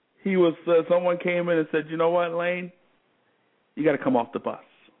 someone came in and said, you know what, Lane? You got to come off the bus.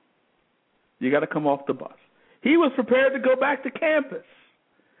 You got to come off the bus. He was prepared to go back to campus.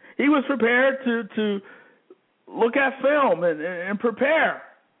 He was prepared to look at film and prepare.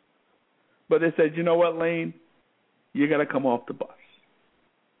 But they said, you know what, Lane? You got to come off the bus.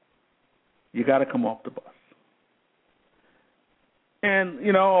 You got to come off the bus. And,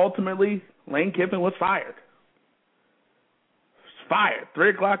 ultimately, Lane Kiffin was fired. 3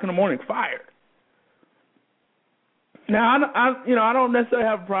 o'clock in the morning, fired. Now, I don't necessarily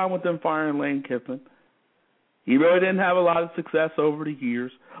have a problem with them firing Lane Kiffin. He really didn't have a lot of success over the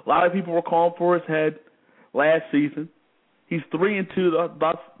years. A lot of people were calling for his head last season. He's 3-2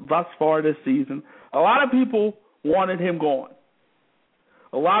 thus far this season. A lot of people wanted him gone.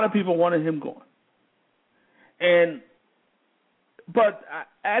 But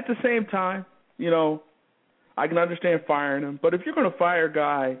at the same time, I can understand firing him. But if you're going to fire a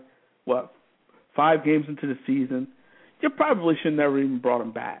guy, 5 games into the season, you probably should never even brought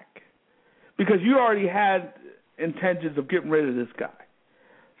him back. Because you already had intentions of getting rid of this guy.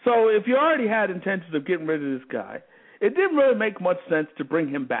 So if you already had intentions of getting rid of this guy, it didn't really make much sense to bring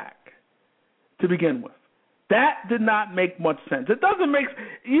him back to begin with. That did not make much sense. It doesn't make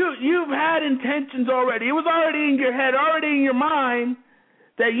you've had intentions already. It was already in your head, already in your mind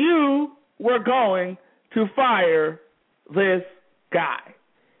that you were going to fire this guy.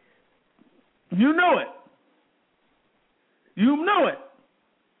 You knew it. You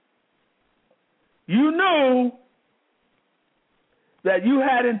knew that you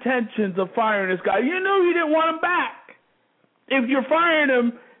had intentions of firing this guy. You knew you didn't want him back. If you're firing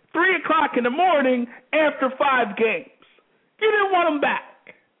him 3 o'clock in the morning after 5 games, you didn't want him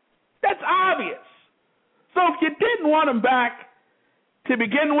back. That's obvious. So if you didn't want him back to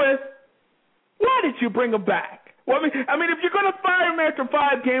begin with, why did you bring him back? Well, I mean, if you're going to fire him after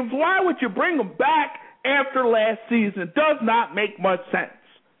 5 games, why would you bring him back after last season? It does not make much sense.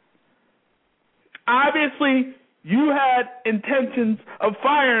 Obviously, you had intentions of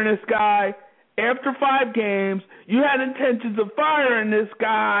firing this guy after 5 games. You had intentions of firing this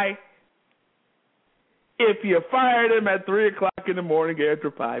guy if you fired him at 3 o'clock in the morning after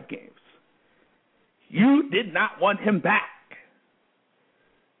 5 games. You did not want him back.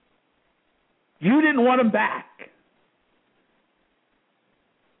 You didn't want him back.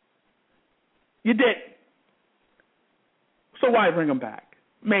 You didn't. So why bring him back?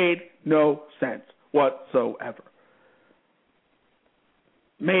 Made no sense whatsoever.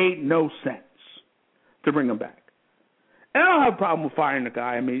 Made no sense to bring him back. And I don't have a problem with firing the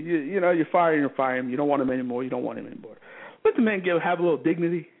guy. I mean, you fire him. You don't want him anymore. Let the man have a little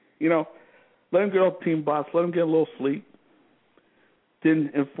dignity. Let him get off the team bus. Let him get a little sleep.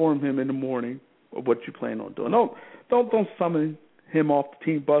 Didn't inform him in the morning or what you plan on doing. Don't summon him off the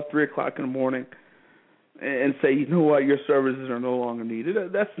team bus 3 o'clock in the morning and say, you know what, your services are no longer needed.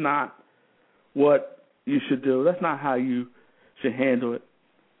 That's not what you should do. That's not how you should handle it.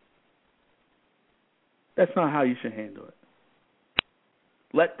 That's not how you should handle it.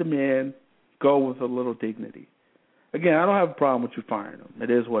 Let the man go with a little dignity. Again, I don't have a problem with you firing him. It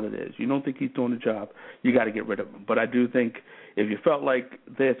is what it is. You don't think he's doing the job, you got to get rid of him. But I do think if you felt like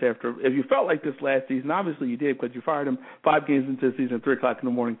this last season, obviously you did because you fired him 5 games into the season at 3 o'clock in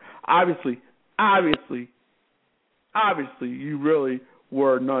the morning. Obviously, you really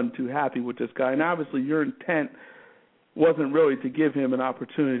were none too happy with this guy. And obviously your intent wasn't really to give him an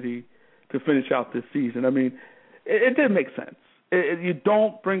opportunity to finish out this season. I mean, it didn't make sense. You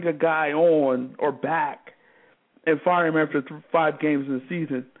don't bring a guy on or back and fire him after 5 games in the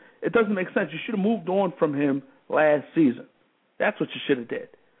season. It doesn't make sense. You should have moved on from him last season. That's what you should have did.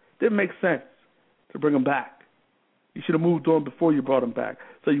 Didn't make sense to bring him back. You should have moved on before you brought him back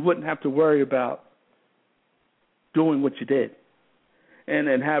so you wouldn't have to worry about doing what you did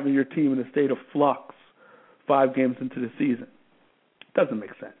and having your team in a state of flux 5 games into the season. Doesn't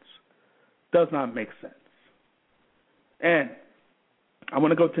make sense. Does not make sense. And I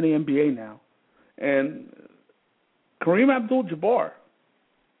want to go to the NBA now. And Kareem Abdul-Jabbar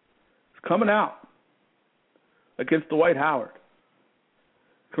is coming out against Dwight Howard.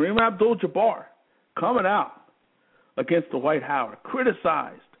 Kareem Abdul-Jabbar coming out against Dwight Howard.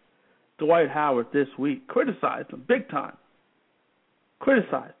 Criticized Dwight Howard this week. Criticized him big time.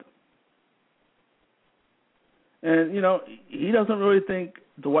 Criticized him. And, you know, he doesn't really think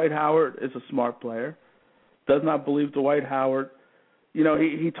Dwight Howard is a smart player. Does not believe Dwight Howard. You know,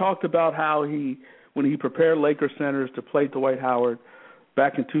 he talked about how when he prepared Lakers centers to play Dwight Howard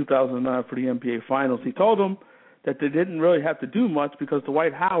back in 2009 for the NBA Finals, he told them that they didn't really have to do much because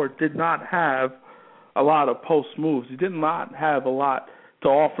Dwight Howard did not have a lot of post moves. He did not have a lot to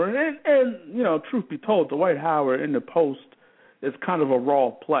offer. And you know, truth be told, Dwight Howard in the post is kind of a raw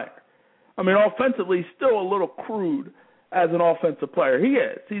player. I mean, offensively, he's still a little crude as an offensive player. He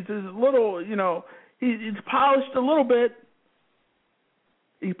is. He's a little, you know, he's polished a little bit.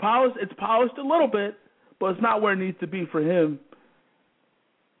 It's polished a little bit, but it's not where it needs to be for him.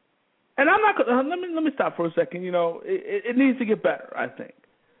 And I'm not gonna let me stop for a second. You know, it needs to get better, I think.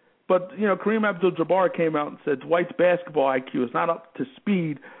 But you know, Kareem Abdul-Jabbar came out and said Dwight's basketball IQ is not up to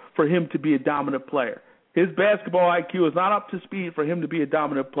speed for him to be a dominant player. His basketball IQ is not up to speed for him to be a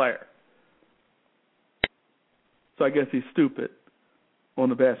dominant player. So I guess he's stupid on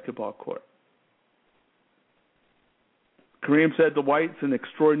the basketball court. Kareem said Dwight's an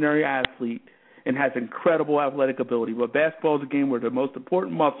extraordinary athlete and has incredible athletic ability, but basketball is a game where the most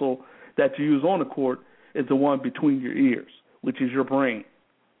important muscle that you use on the court is the one between your ears, which is your brain.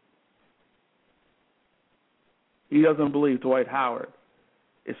 He doesn't believe Dwight Howard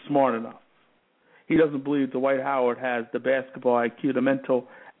is smart enough. He doesn't believe Dwight Howard has the basketball IQ, the mental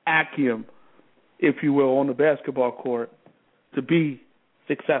acumen, if you will, on the basketball court to be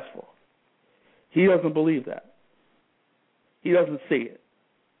successful. He doesn't believe that. He doesn't see it.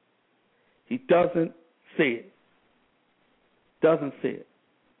 He doesn't see it. Doesn't see it.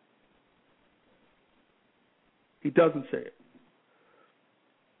 He doesn't see it.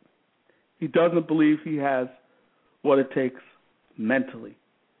 He doesn't believe he has what it takes mentally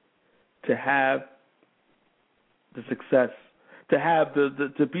to have the success, to have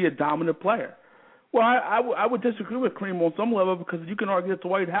to be a dominant player. Well, I would disagree with Kareem on some level because you can argue that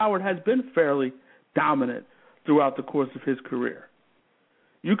Dwight Howard has been fairly dominant throughout the course of his career.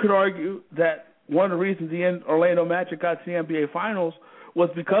 You could argue that one of the reasons the Orlando Magic got to the NBA Finals was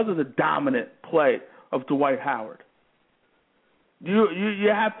because of the dominant play of Dwight Howard. You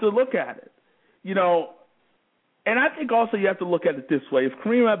have to look at it, you know, and I think also you have to look at it this way. If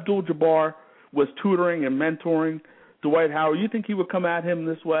Kareem Abdul-Jabbar was tutoring and mentoring Dwight Howard, you think he would come at him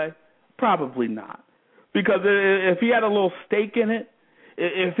this way? Probably not. Because if he had a little stake in it,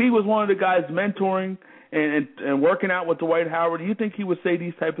 if he was one of the guys mentoring and working out with Dwight Howard, you think he would say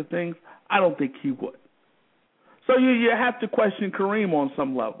these type of things? I don't think he would. So you have to question Kareem on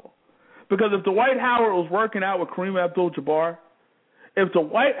some level. Because if Dwight Howard was working out with Kareem Abdul-Jabbar,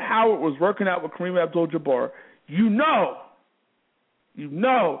 you know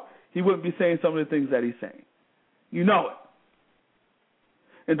he wouldn't be saying some of the things that he's saying. You know it.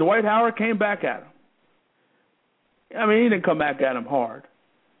 And Dwight Howard came back at him. I mean, he didn't come back at him hard,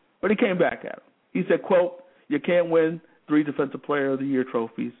 but he came back at him. He said, quote, "You can't win 3 Defensive Player of the Year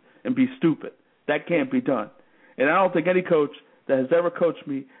trophies and be stupid. That can't be done." And I don't think any coach that has ever coached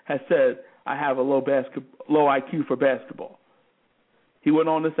me has said I have a low IQ for basketball. He went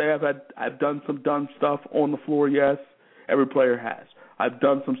on to say, I've done some dumb stuff on the floor, yes. Every player has. I've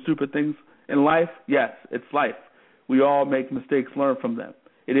done some stupid things in life, yes. It's life. We all make mistakes, learn from them.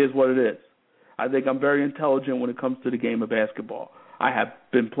 It is what it is. I think I'm very intelligent when it comes to the game of basketball. I have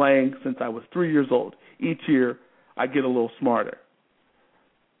been playing since I was 3 years old. Each year, I get a little smarter.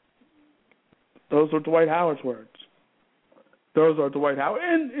 Those are Dwight Howard's words. Those are Dwight Howard.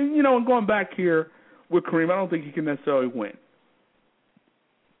 And you know, going back here with Kareem, I don't think he can necessarily win.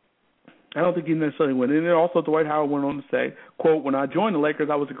 I don't think he necessarily win. And then also Dwight Howard went on to say, quote, when I joined the Lakers,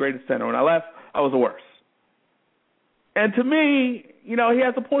 I was the greatest center. When I left, I was the worst. And to me, you know, he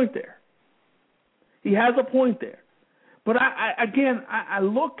has a point there. He has a point there. But I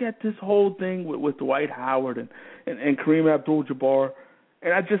look at this whole thing with Dwight Howard and Kareem Abdul-Jabbar,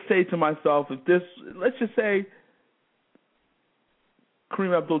 and I just say to myself, let's just say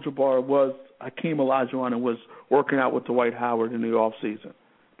Kareem Abdul-Jabbar was Hakeem Olajuwon and was working out with Dwight Howard in the off season.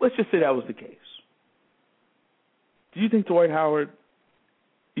 Let's just say that was the case. Do you think Kareem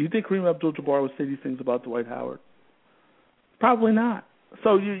Abdul-Jabbar would say these things about Dwight Howard? Probably not.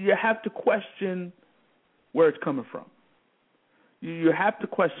 So you have to question where it's coming from. You have to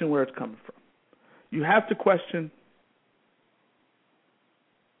question where it's coming from. You have to question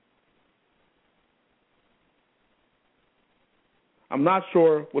I'm not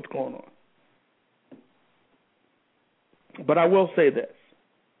sure what's going on. But I will say this.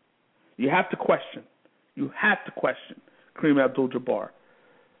 You have to question. You have to question Kareem Abdul-Jabbar.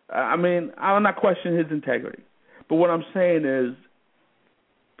 I mean, I'm not questioning his integrity. But what I'm saying is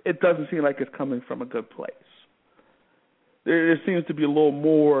it doesn't seem like it's coming from a good place. There seems to be a little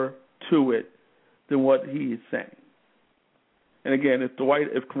more to it than what he is saying. And again, if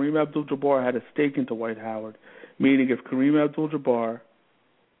Kareem Abdul-Jabbar had a stake in Dwight Howard, meaning if Kareem Abdul-Jabbar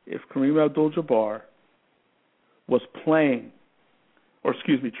was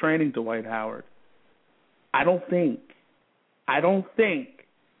training Dwight Howard, I don't think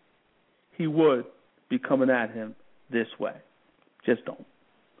he would be coming at him this way. Just don't.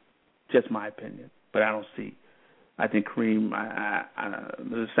 Just my opinion. But I don't see. I think Kareem,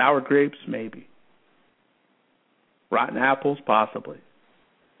 the sour grapes, maybe. Rotten apples, possibly.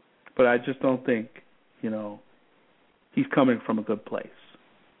 But I just don't think, he's coming from a good place.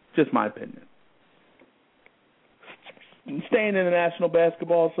 Just my opinion. Staying in the National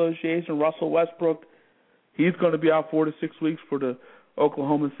Basketball Association, Russell Westbrook, he's going to be out 4 to 6 weeks for the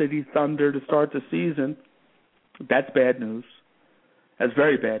Oklahoma City Thunder to start the season. That's bad news. That's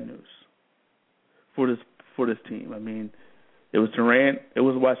very bad news for this team. I mean, it was Durant, it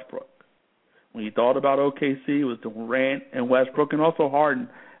was Westbrook. When you thought about OKC, it was Durant and Westbrook and also Harden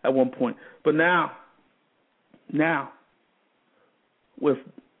at one point. But now, with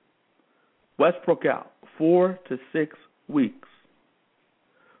Westbrook out 4 to 6 weeks,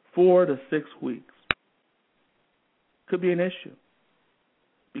 4 to 6 weeks, could be an issue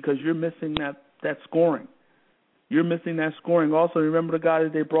because you're missing that scoring. You're missing that scoring. Also, remember the guy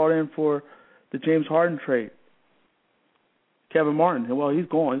that they brought in for the James Harden trade, Kevin Martin. Well, he's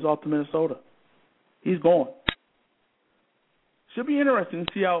gone. He's off to Minnesota. He's gone. Should be interesting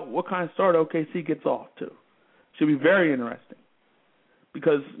to see what kind of start OKC gets off to. Should be very interesting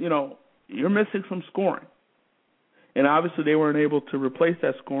because, you're missing some scoring. And obviously they weren't able to replace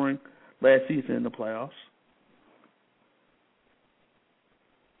that scoring last season in the playoffs.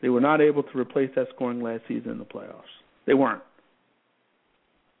 They were not able to replace that scoring last season in the playoffs. They weren't.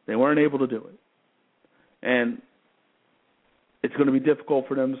 They weren't able to do it. And it's going to be difficult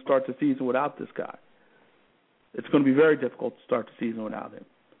for them to start the season without this guy. It's going to be very difficult to start the season without him.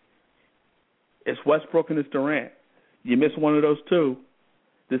 It's Westbrook and it's Durant. You miss one of those two,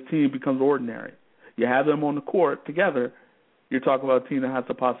 this team becomes ordinary. You have them on the court together, you're talking about a team that has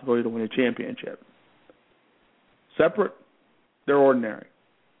the possibility to win a championship. Separate, they're ordinary.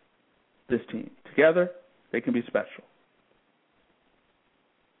 This team. Together, they can be special.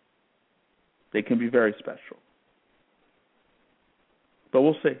 They can be very special. But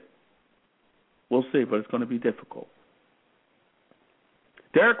we'll see. We'll see, but it's going to be difficult.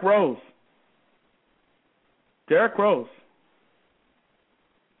 Derrick Rose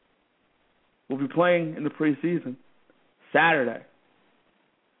will be playing in the preseason Saturday.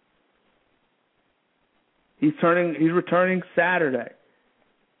 He's returning Saturday.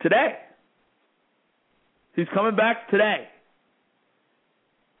 Today. He's coming back today.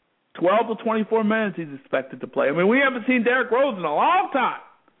 12 to 24 minutes he's expected to play. I mean, we haven't seen Derrick Rose in a long time.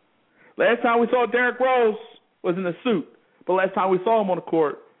 Last time we saw Derrick Rose was in a suit. But last time we saw him on the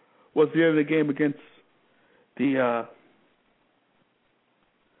court was the end of the game against the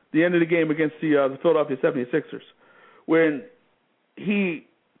Philadelphia 76ers, when he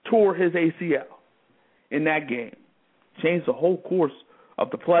tore his ACL in that game. Changed the whole course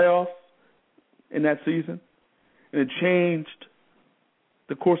of the playoffs in that season, and it changed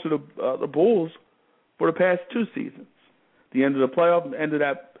the course of the Bulls for the past 2 seasons. The end of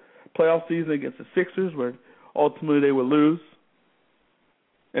that playoff season against the Sixers, where ultimately they would lose,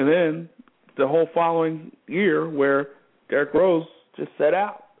 and then the whole following year where Derrick Rose just sat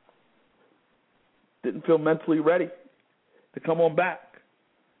out, didn't feel mentally ready to come on back,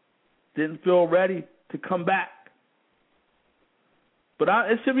 didn't feel ready to come back. But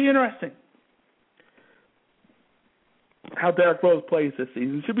it should be interesting how Derrick Rose plays this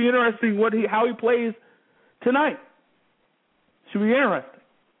season. It should be interesting how he plays tonight. Should be interesting.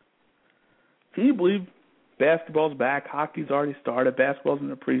 Can you believe basketball's back? Hockey's already started. Basketball's in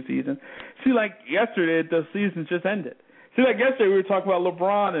the preseason. See, like yesterday, the season just ended. See, like yesterday, we were talking about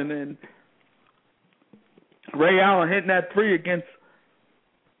LeBron and Ray Allen hitting that 3 against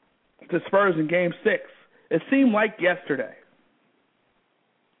the Spurs in Game 6. It seemed like yesterday.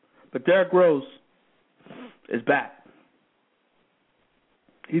 But Derrick Rose is back.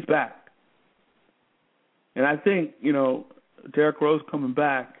 He's back. And I think, Derrick Rose coming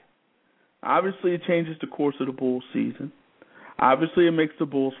back, obviously it changes the course of the Bulls season. Obviously it makes the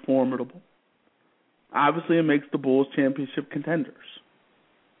Bulls formidable. Obviously it makes the Bulls championship contenders.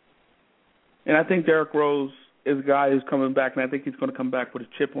 And I think Derrick Rose is a guy who's coming back, and I think he's going to come back with a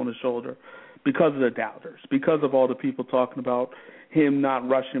chip on his shoulder because of the doubters, because of all the people talking about him not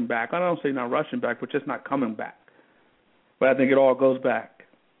rushing back. I don't say not rushing back, but just not coming back. But I think it all goes back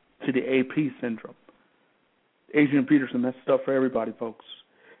to the AP syndrome. Adrian Peterson, that's stuff for everybody, folks.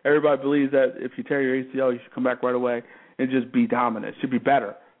 Everybody believes that if you tear your ACL, you should come back right away and just be dominant. It should be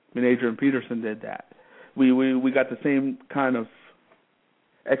better. I mean, Adrian Peterson did that. We got the same kind of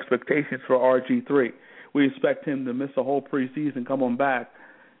expectations for RG3. We expect him to miss a whole preseason, come on back,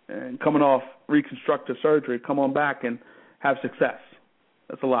 and coming off reconstructive surgery, come on back and have success.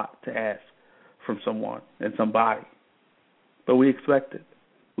 That's a lot to ask from someone and somebody. But we expect it.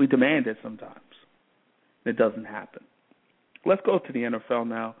 We demand it sometimes. It doesn't happen. Let's go to the NFL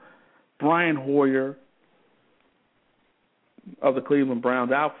now. Brian Hoyer of the Cleveland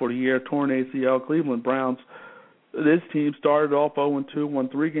Browns out for the year, torn ACL. Cleveland Browns, this team started off 0-2, won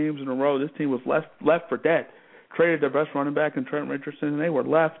 3 games in a row. This team was left for dead. Traded their best running back in Trent Richardson, and they were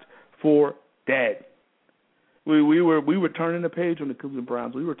left for dead. We were turning the page on the Cleveland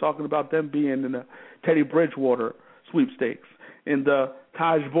Browns. We were talking about them being in the Teddy Bridgewater sweepstakes, in the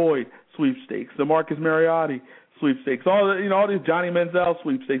Taj Boyd sweepstakes, the Marcus Mariota sweepstakes, all these Johnny Manziel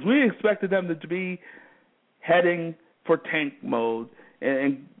sweepstakes. We expected them to be heading for tank mode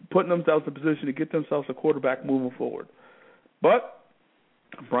and putting themselves in a position to get themselves a quarterback moving forward. But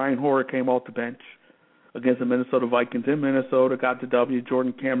Brian Hoyer came off the bench against the Minnesota Vikings in Minnesota, got the W.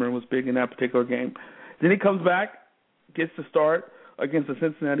 Jordan Cameron was big in that particular game. Then he comes back, gets the start against the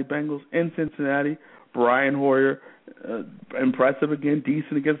Cincinnati Bengals in Cincinnati. Brian Hoyer, impressive again,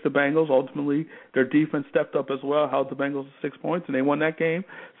 decent against the Bengals. Ultimately, their defense stepped up as well, held the Bengals to 6 points, and they won that game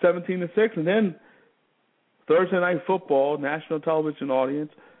 17-6. And then Thursday Night Football, national television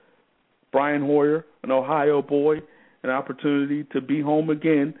audience, Brian Hoyer, an Ohio boy, an opportunity to be home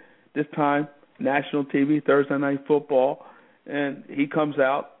again, this time national TV, Thursday Night Football, and he comes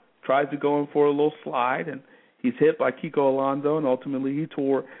out, tries to go in for a little slide, and he's hit by Kiko Alonso, and ultimately he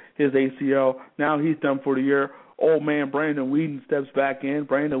tore his ACL. Now he's done for the year. Old man Brandon Weeden steps back in.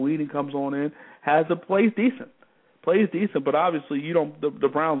 Brandon Weeden comes on in, plays decent, but obviously the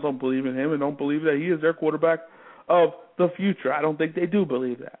Browns don't believe in him and don't believe that he is their quarterback of the future. I don't think they do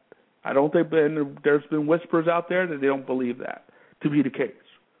believe that. I don't think there's been whispers out there that they don't believe that to be the case.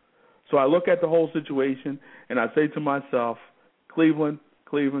 So I look at the whole situation and I say to myself, Cleveland,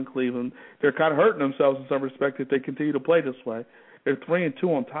 they're kind of hurting themselves in some respect if they continue to play this way. They're 3-2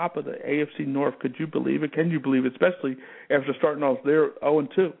 on top of the AFC North. Could you believe it? Can you believe it? Especially after starting off, they're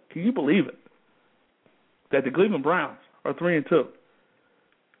 0-2. Can you believe it? That the Cleveland Browns are 3-2.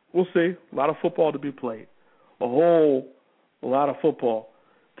 We'll see. A lot of football to be played. A whole lot of football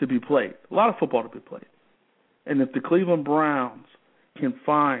to be played. And if the Cleveland Browns can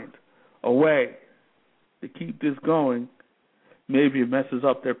find a way to keep this going, maybe it messes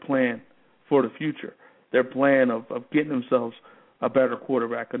up their plan for the future, their plan of getting themselves a better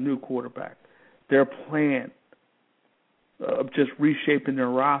quarterback, a new quarterback, their plan of just reshaping their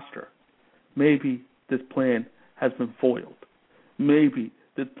roster. Maybe this plan has been foiled. Maybe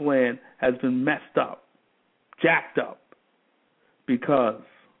this plan has been messed up, jacked up, because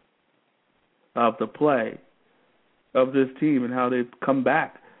of the play of this team and how they've come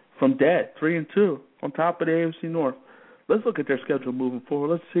back from dead, 3-2, on top of the AFC North. let's look at their schedule moving forward.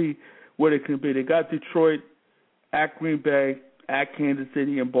 Let's see what it can be. They got Detroit, at Green Bay, at Kansas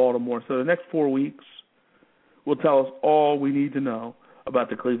City, and Baltimore. So the next 4 weeks will tell us all we need to know about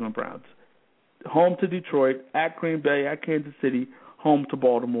the Cleveland Browns. Home to Detroit, at Green Bay, at Kansas City, home to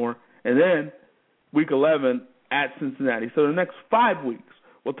Baltimore, and then Week 11 at Cincinnati. So the next 5 weeks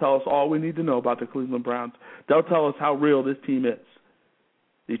will tell us all we need to know about the Cleveland Browns. They'll tell us how real this team is.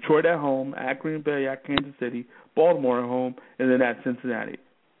 Detroit at home, at Green Bay, at Kansas City, Baltimore at home, and then at Cincinnati.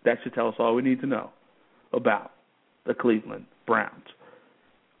 That should tell us all we need to know about the Cleveland Browns.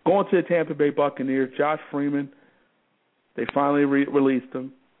 Going to the Tampa Bay Buccaneers, Josh Freeman, they finally released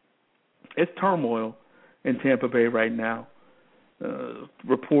him. It's turmoil in Tampa Bay right now.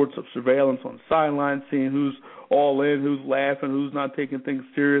 Reports of surveillance on the sidelines, seeing who's all in, who's laughing, who's not taking things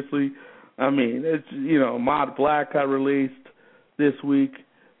seriously. I mean, it's, Mod Black got released this week.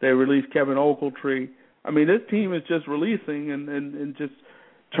 They released Kevin Ogletree. I mean, this team is just releasing and just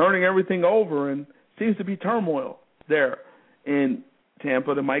turning everything over, and seems to be turmoil there in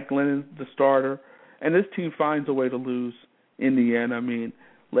Tampa. The Mike Glennon's the starter, and this team finds a way to lose in the end. I mean,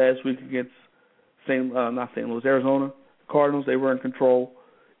 last week against Arizona Cardinals, they were in control.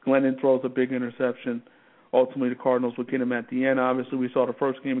 Glennon throws a big interception. Ultimately, the Cardinals would get him at the end. Obviously, we saw the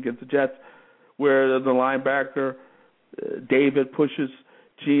first game against the Jets where the linebacker, David, pushes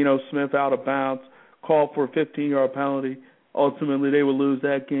Geno Smith out of bounds, called for a 15-yard penalty. Ultimately, they would lose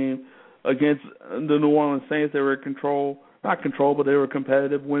that game. Against the New Orleans Saints, they were in control. Not control, but they were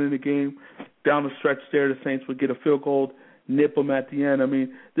competitive, winning the game. Down the stretch there, the Saints would get a field goal, nip them at the end. I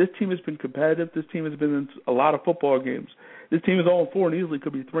mean, this team has been competitive. This team has been in a lot of football games. This team is 0-4 and easily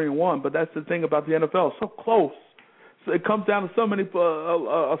could be 3-1, but that's the thing about the NFL. It's so close. So it comes down to so many,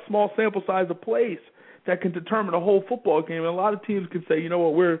 a small sample size of plays that can determine a whole football game. And a lot of teams can say, you know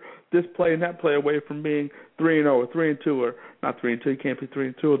what, we're this play and that play away from being 3-0 or 3-2, or not 3-2. You can't be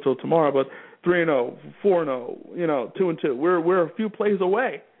 3-2 until tomorrow, but 3-0, 4-0, 2-2. We're a few plays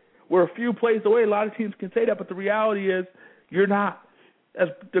away. We're a few plays away. A lot of teams can say that, but the reality is you're not. As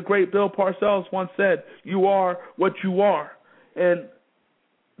the great Bill Parcells once said, you are what you are. And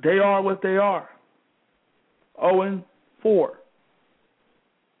they are what they are. 0-4.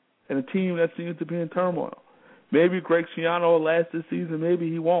 And a team that seems to be in turmoil. Maybe Greg Schiano will last this season. Maybe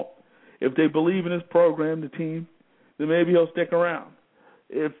he won't. If they believe in his program, the team, then maybe he'll stick around.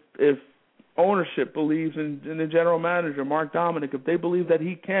 If ownership believes in the general manager, Mark Dominic, if they believe that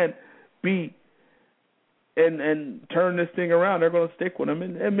he can be and turn this thing around, they're going to stick with him.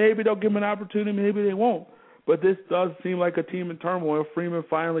 And maybe they'll give him an opportunity, maybe they won't. But this does seem like a team in turmoil. Freeman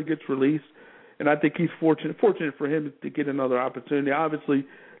finally gets released, and I think he's fortunate for him to get another opportunity. Obviously,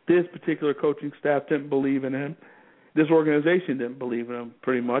 this particular coaching staff didn't believe in him. This organization didn't believe in him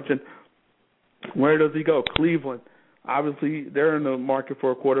pretty much. And where does he go? Cleveland. Obviously, they're in the market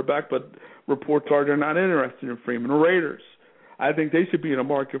for a quarterback, but reports are they're not interested in Freeman. The Raiders, I think they should be in a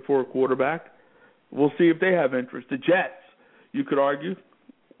market for a quarterback. We'll see if they have interest. The Jets, you could argue.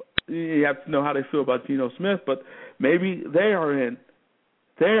 You have to know how they feel about Geno Smith, but maybe they are in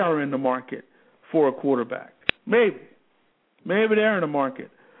the market for a quarterback. Maybe they're in the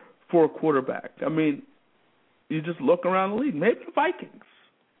market for a quarterback. I mean, you just look around the league. Maybe the Vikings.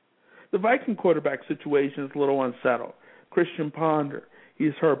 The Viking quarterback situation is a little unsettled. Christian Ponder,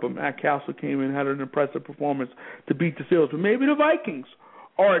 he's hurt, but Matt Castle came in, had an impressive performance to beat the Steelers. But maybe the Vikings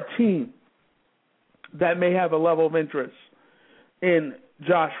are a team that may have a level of interest in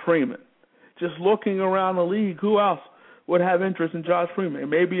Josh Freeman. Just looking around the league, who else would have interest in Josh Freeman?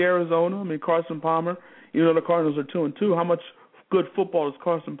 Maybe Arizona. I mean, Carson Palmer. The Cardinals are 2-2. How much good football does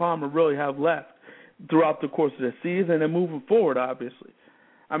Carson Palmer really have left throughout the course of the season and moving forward, obviously?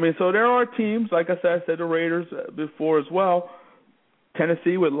 I mean, so there are teams, like I said the Raiders before as well.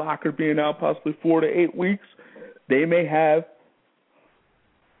 Tennessee, with Lockett being out possibly 4 to 8 weeks, they may have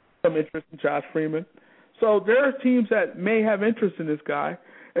some interest in Josh Freeman. So there are teams that may have interest in this guy,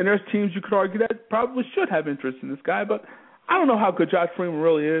 and there's teams you could argue that probably should have interest in this guy, but I don't know how good Josh Freeman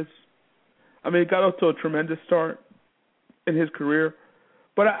really is. I mean, he got off to a tremendous start in his career,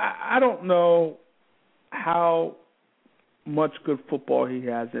 but I don't know how much good football he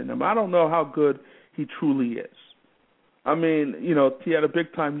has in him. I don't know how good he truly is. I mean, he had a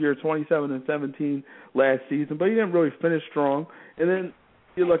big-time year, 27-17 last season, but he didn't really finish strong. And then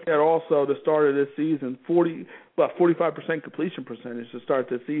you look at also the start of this season, about 45% completion percentage to start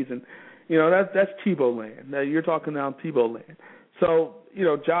this season. That's Tebow land. Now you're talking now Tebow land. So,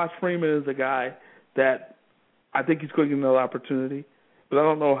 Josh Freeman is a guy that I think he's going to get another opportunity, but I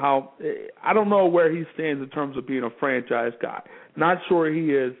don't know where he stands in terms of being a franchise guy. Not sure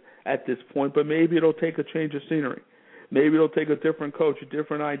he is at this point, but maybe it'll take a change of scenery. Maybe it'll take a different coach, a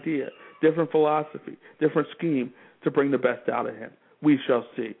different idea, different philosophy, different scheme to bring the best out of him. We shall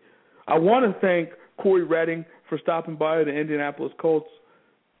see. I want to thank Cory Redding for stopping by the Indianapolis Colts.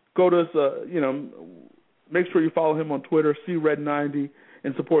 Go to us, make sure you follow him on Twitter, CRed90,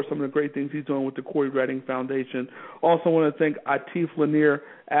 and support some of the great things he's doing with the Cory Redding Foundation. Also want to thank Atif Lanier,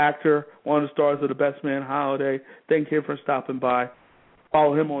 actor, one of the stars of The Best Man Holiday. Thank him for stopping by.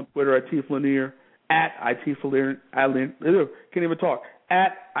 Follow him on Twitter, Atif Lanier, at Atif Lanier. Can't even talk.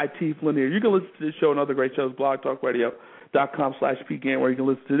 At Atif Lanier. You can listen to this show and other great shows, blogtalkradio.com/PGAN, where you can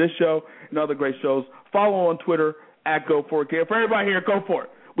listen to this show and other great shows. Follow on Twitter, at Go For It Gam. For everybody here, go for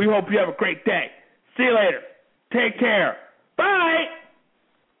it. We hope you have a great day. See you later. Take care. Bye.